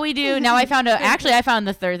 Well, now we do. Now I found I found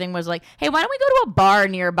the third thing was like, hey, why don't we go to a bar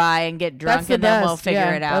nearby and get drunk, That's the and then we'll best. figure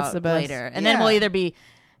Yeah, it that's out the best. later. And then we'll either be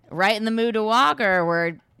right in the mood to walk, or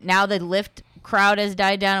we're now the lift crowd has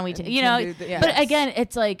died down, and we, But again,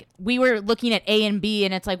 it's like we were looking at A and B,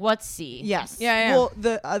 and it's like, what's C? Yes. Yeah. Well,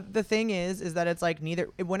 the thing is that it's like neither.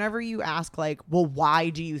 Whenever you ask, like, well, why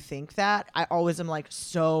do you think that? I always am like,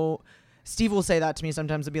 so. Steve will say that to me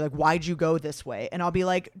sometimes. He'll be like, why'd you go this way? And I'll be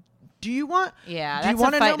like, do you want? Yeah, do you that's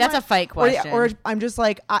wanna a fight. know That's my- a fight question. Or I'm just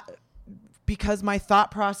like, because my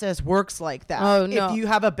thought process works like that. Oh, no. If you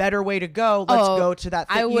have a better way to go, let's go to that.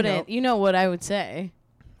 I wouldn't. You know what I would say?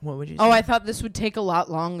 What would you say? Oh, I thought this would take a lot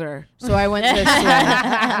longer, so I went this way.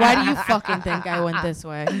 Why do you fucking think I went this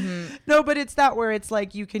way? No, but it's that where it's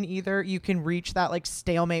like you can reach that, like,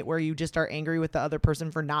 stalemate where you just are angry with the other person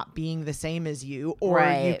for not being the same as you, or you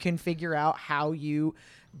Right. can figure out how you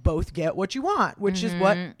both get what you want, which is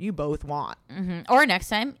what you both want. Or next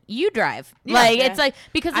time you drive. Yeah. It's like,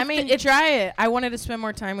 because I mean, try it. I wanted to spend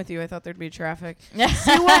more time with you. I thought there'd be traffic. See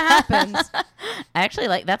what happens. I actually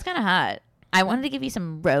like that's kind of hot. I wanted to give you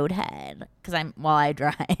some road head while I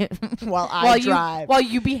drive. While I drive. While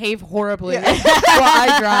you behave horribly while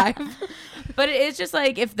I drive. But it's just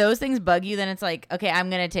like, if those things bug you, then it's like, okay, I'm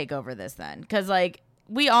gonna take over this then, because like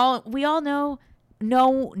we all know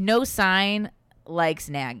no sign likes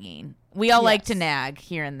nagging. We all like to nag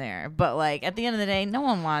here and there, but like at the end of the day, no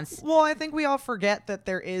one wants. Well, I think we all forget that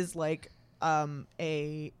there is like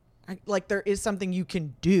there is something you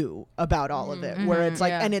can do about all of it, where it's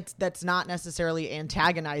like, and that's not necessarily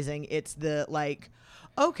antagonizing. It's the like,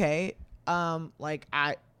 okay, like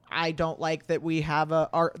I don't like that we have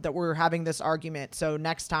that we're having this argument. So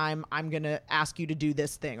next time I'm going to ask you to do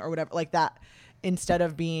this thing or whatever like that, instead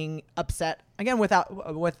of being upset again with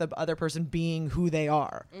the other person being who they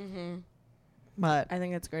are. Mm-hmm. But I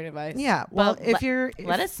think that's great advice. yeah, well, But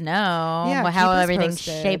let us know how keep us everything's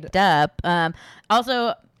posted. shaped up.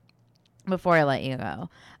 Also, before I let you go,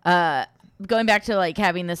 going back to like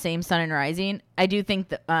having the same sun and rising, I do think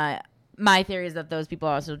that my theory is that those people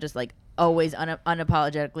are also just like always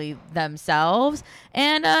unapologetically themselves,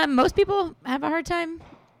 and most people have a hard time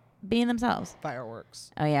being themselves.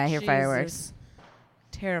 Fireworks. Oh yeah, I hear fireworks. Jesus.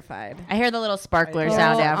 Terrified. I hear the little sparkler Full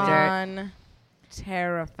sound after. On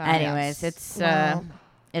terrified. Anyways, Yes. it's Well,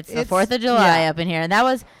 it's the it's- 4th of July yeah. up in here, and that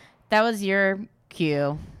was your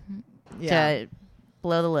cue Yeah. to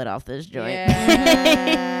blow the lid off this joint.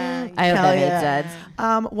 Yeah. I hope Hell that yeah. made sense.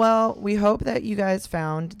 Well, we hope that you guys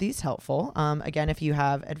found these helpful. Again, if you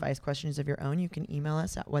have advice questions of your own, you can email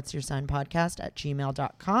us at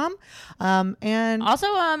what'syoursignpodcast@gmail.com. And Also,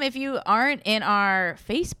 if you aren't in our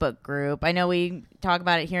Facebook group, I know we talk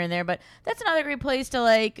about it here and there, but that's another great place to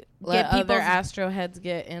like Let get people. other Astro heads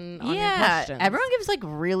get in on your Yeah, questions. everyone gives like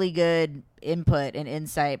really good input and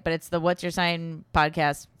insight, but it's the What's Your Sign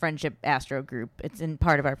podcast friendship Astro group. It's in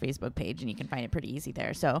part of our Facebook page, and you can find it pretty easy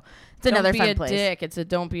there. So it's Don't another be fun a place. dick. It's a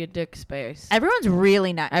don't be a dick space. Everyone's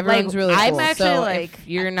really nice. Everyone's like, really I'm cool. actually So like, if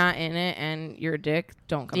you're not in it and you're a dick,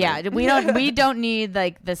 don't come yeah, in. we don't need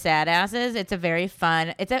like the sad asses. It's a very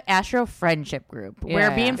fun. It's an Astro friendship group. Yeah,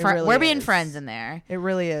 we're being it really we're being is. friends in there. it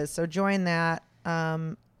really is. So join that.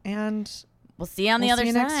 And We'll see you on the we'll other see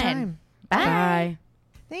you side. next time. Bye. Bye.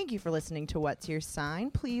 Thank you for listening to What's Your Sign.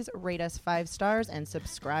 Please rate us 5 stars and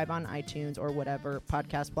subscribe on iTunes or whatever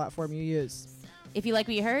podcast platform you use. If you like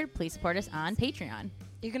what you heard, please support us on Patreon.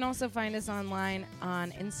 You can also find us online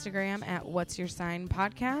on Instagram at What's Your Sign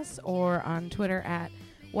Podcast or on Twitter at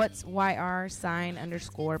What's YR sign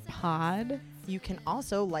 _ pod. You can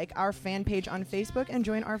also like our fan page on Facebook and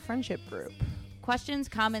join our friendship group. Questions,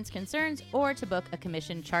 comments, concerns, or to book a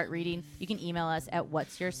commission chart reading, you can email us at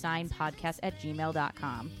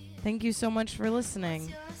what'syoursignpodcast@gmail.com. Thank you so much for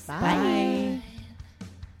listening. Bye.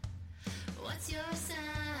 What's your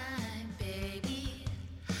sign, baby?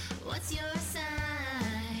 What's your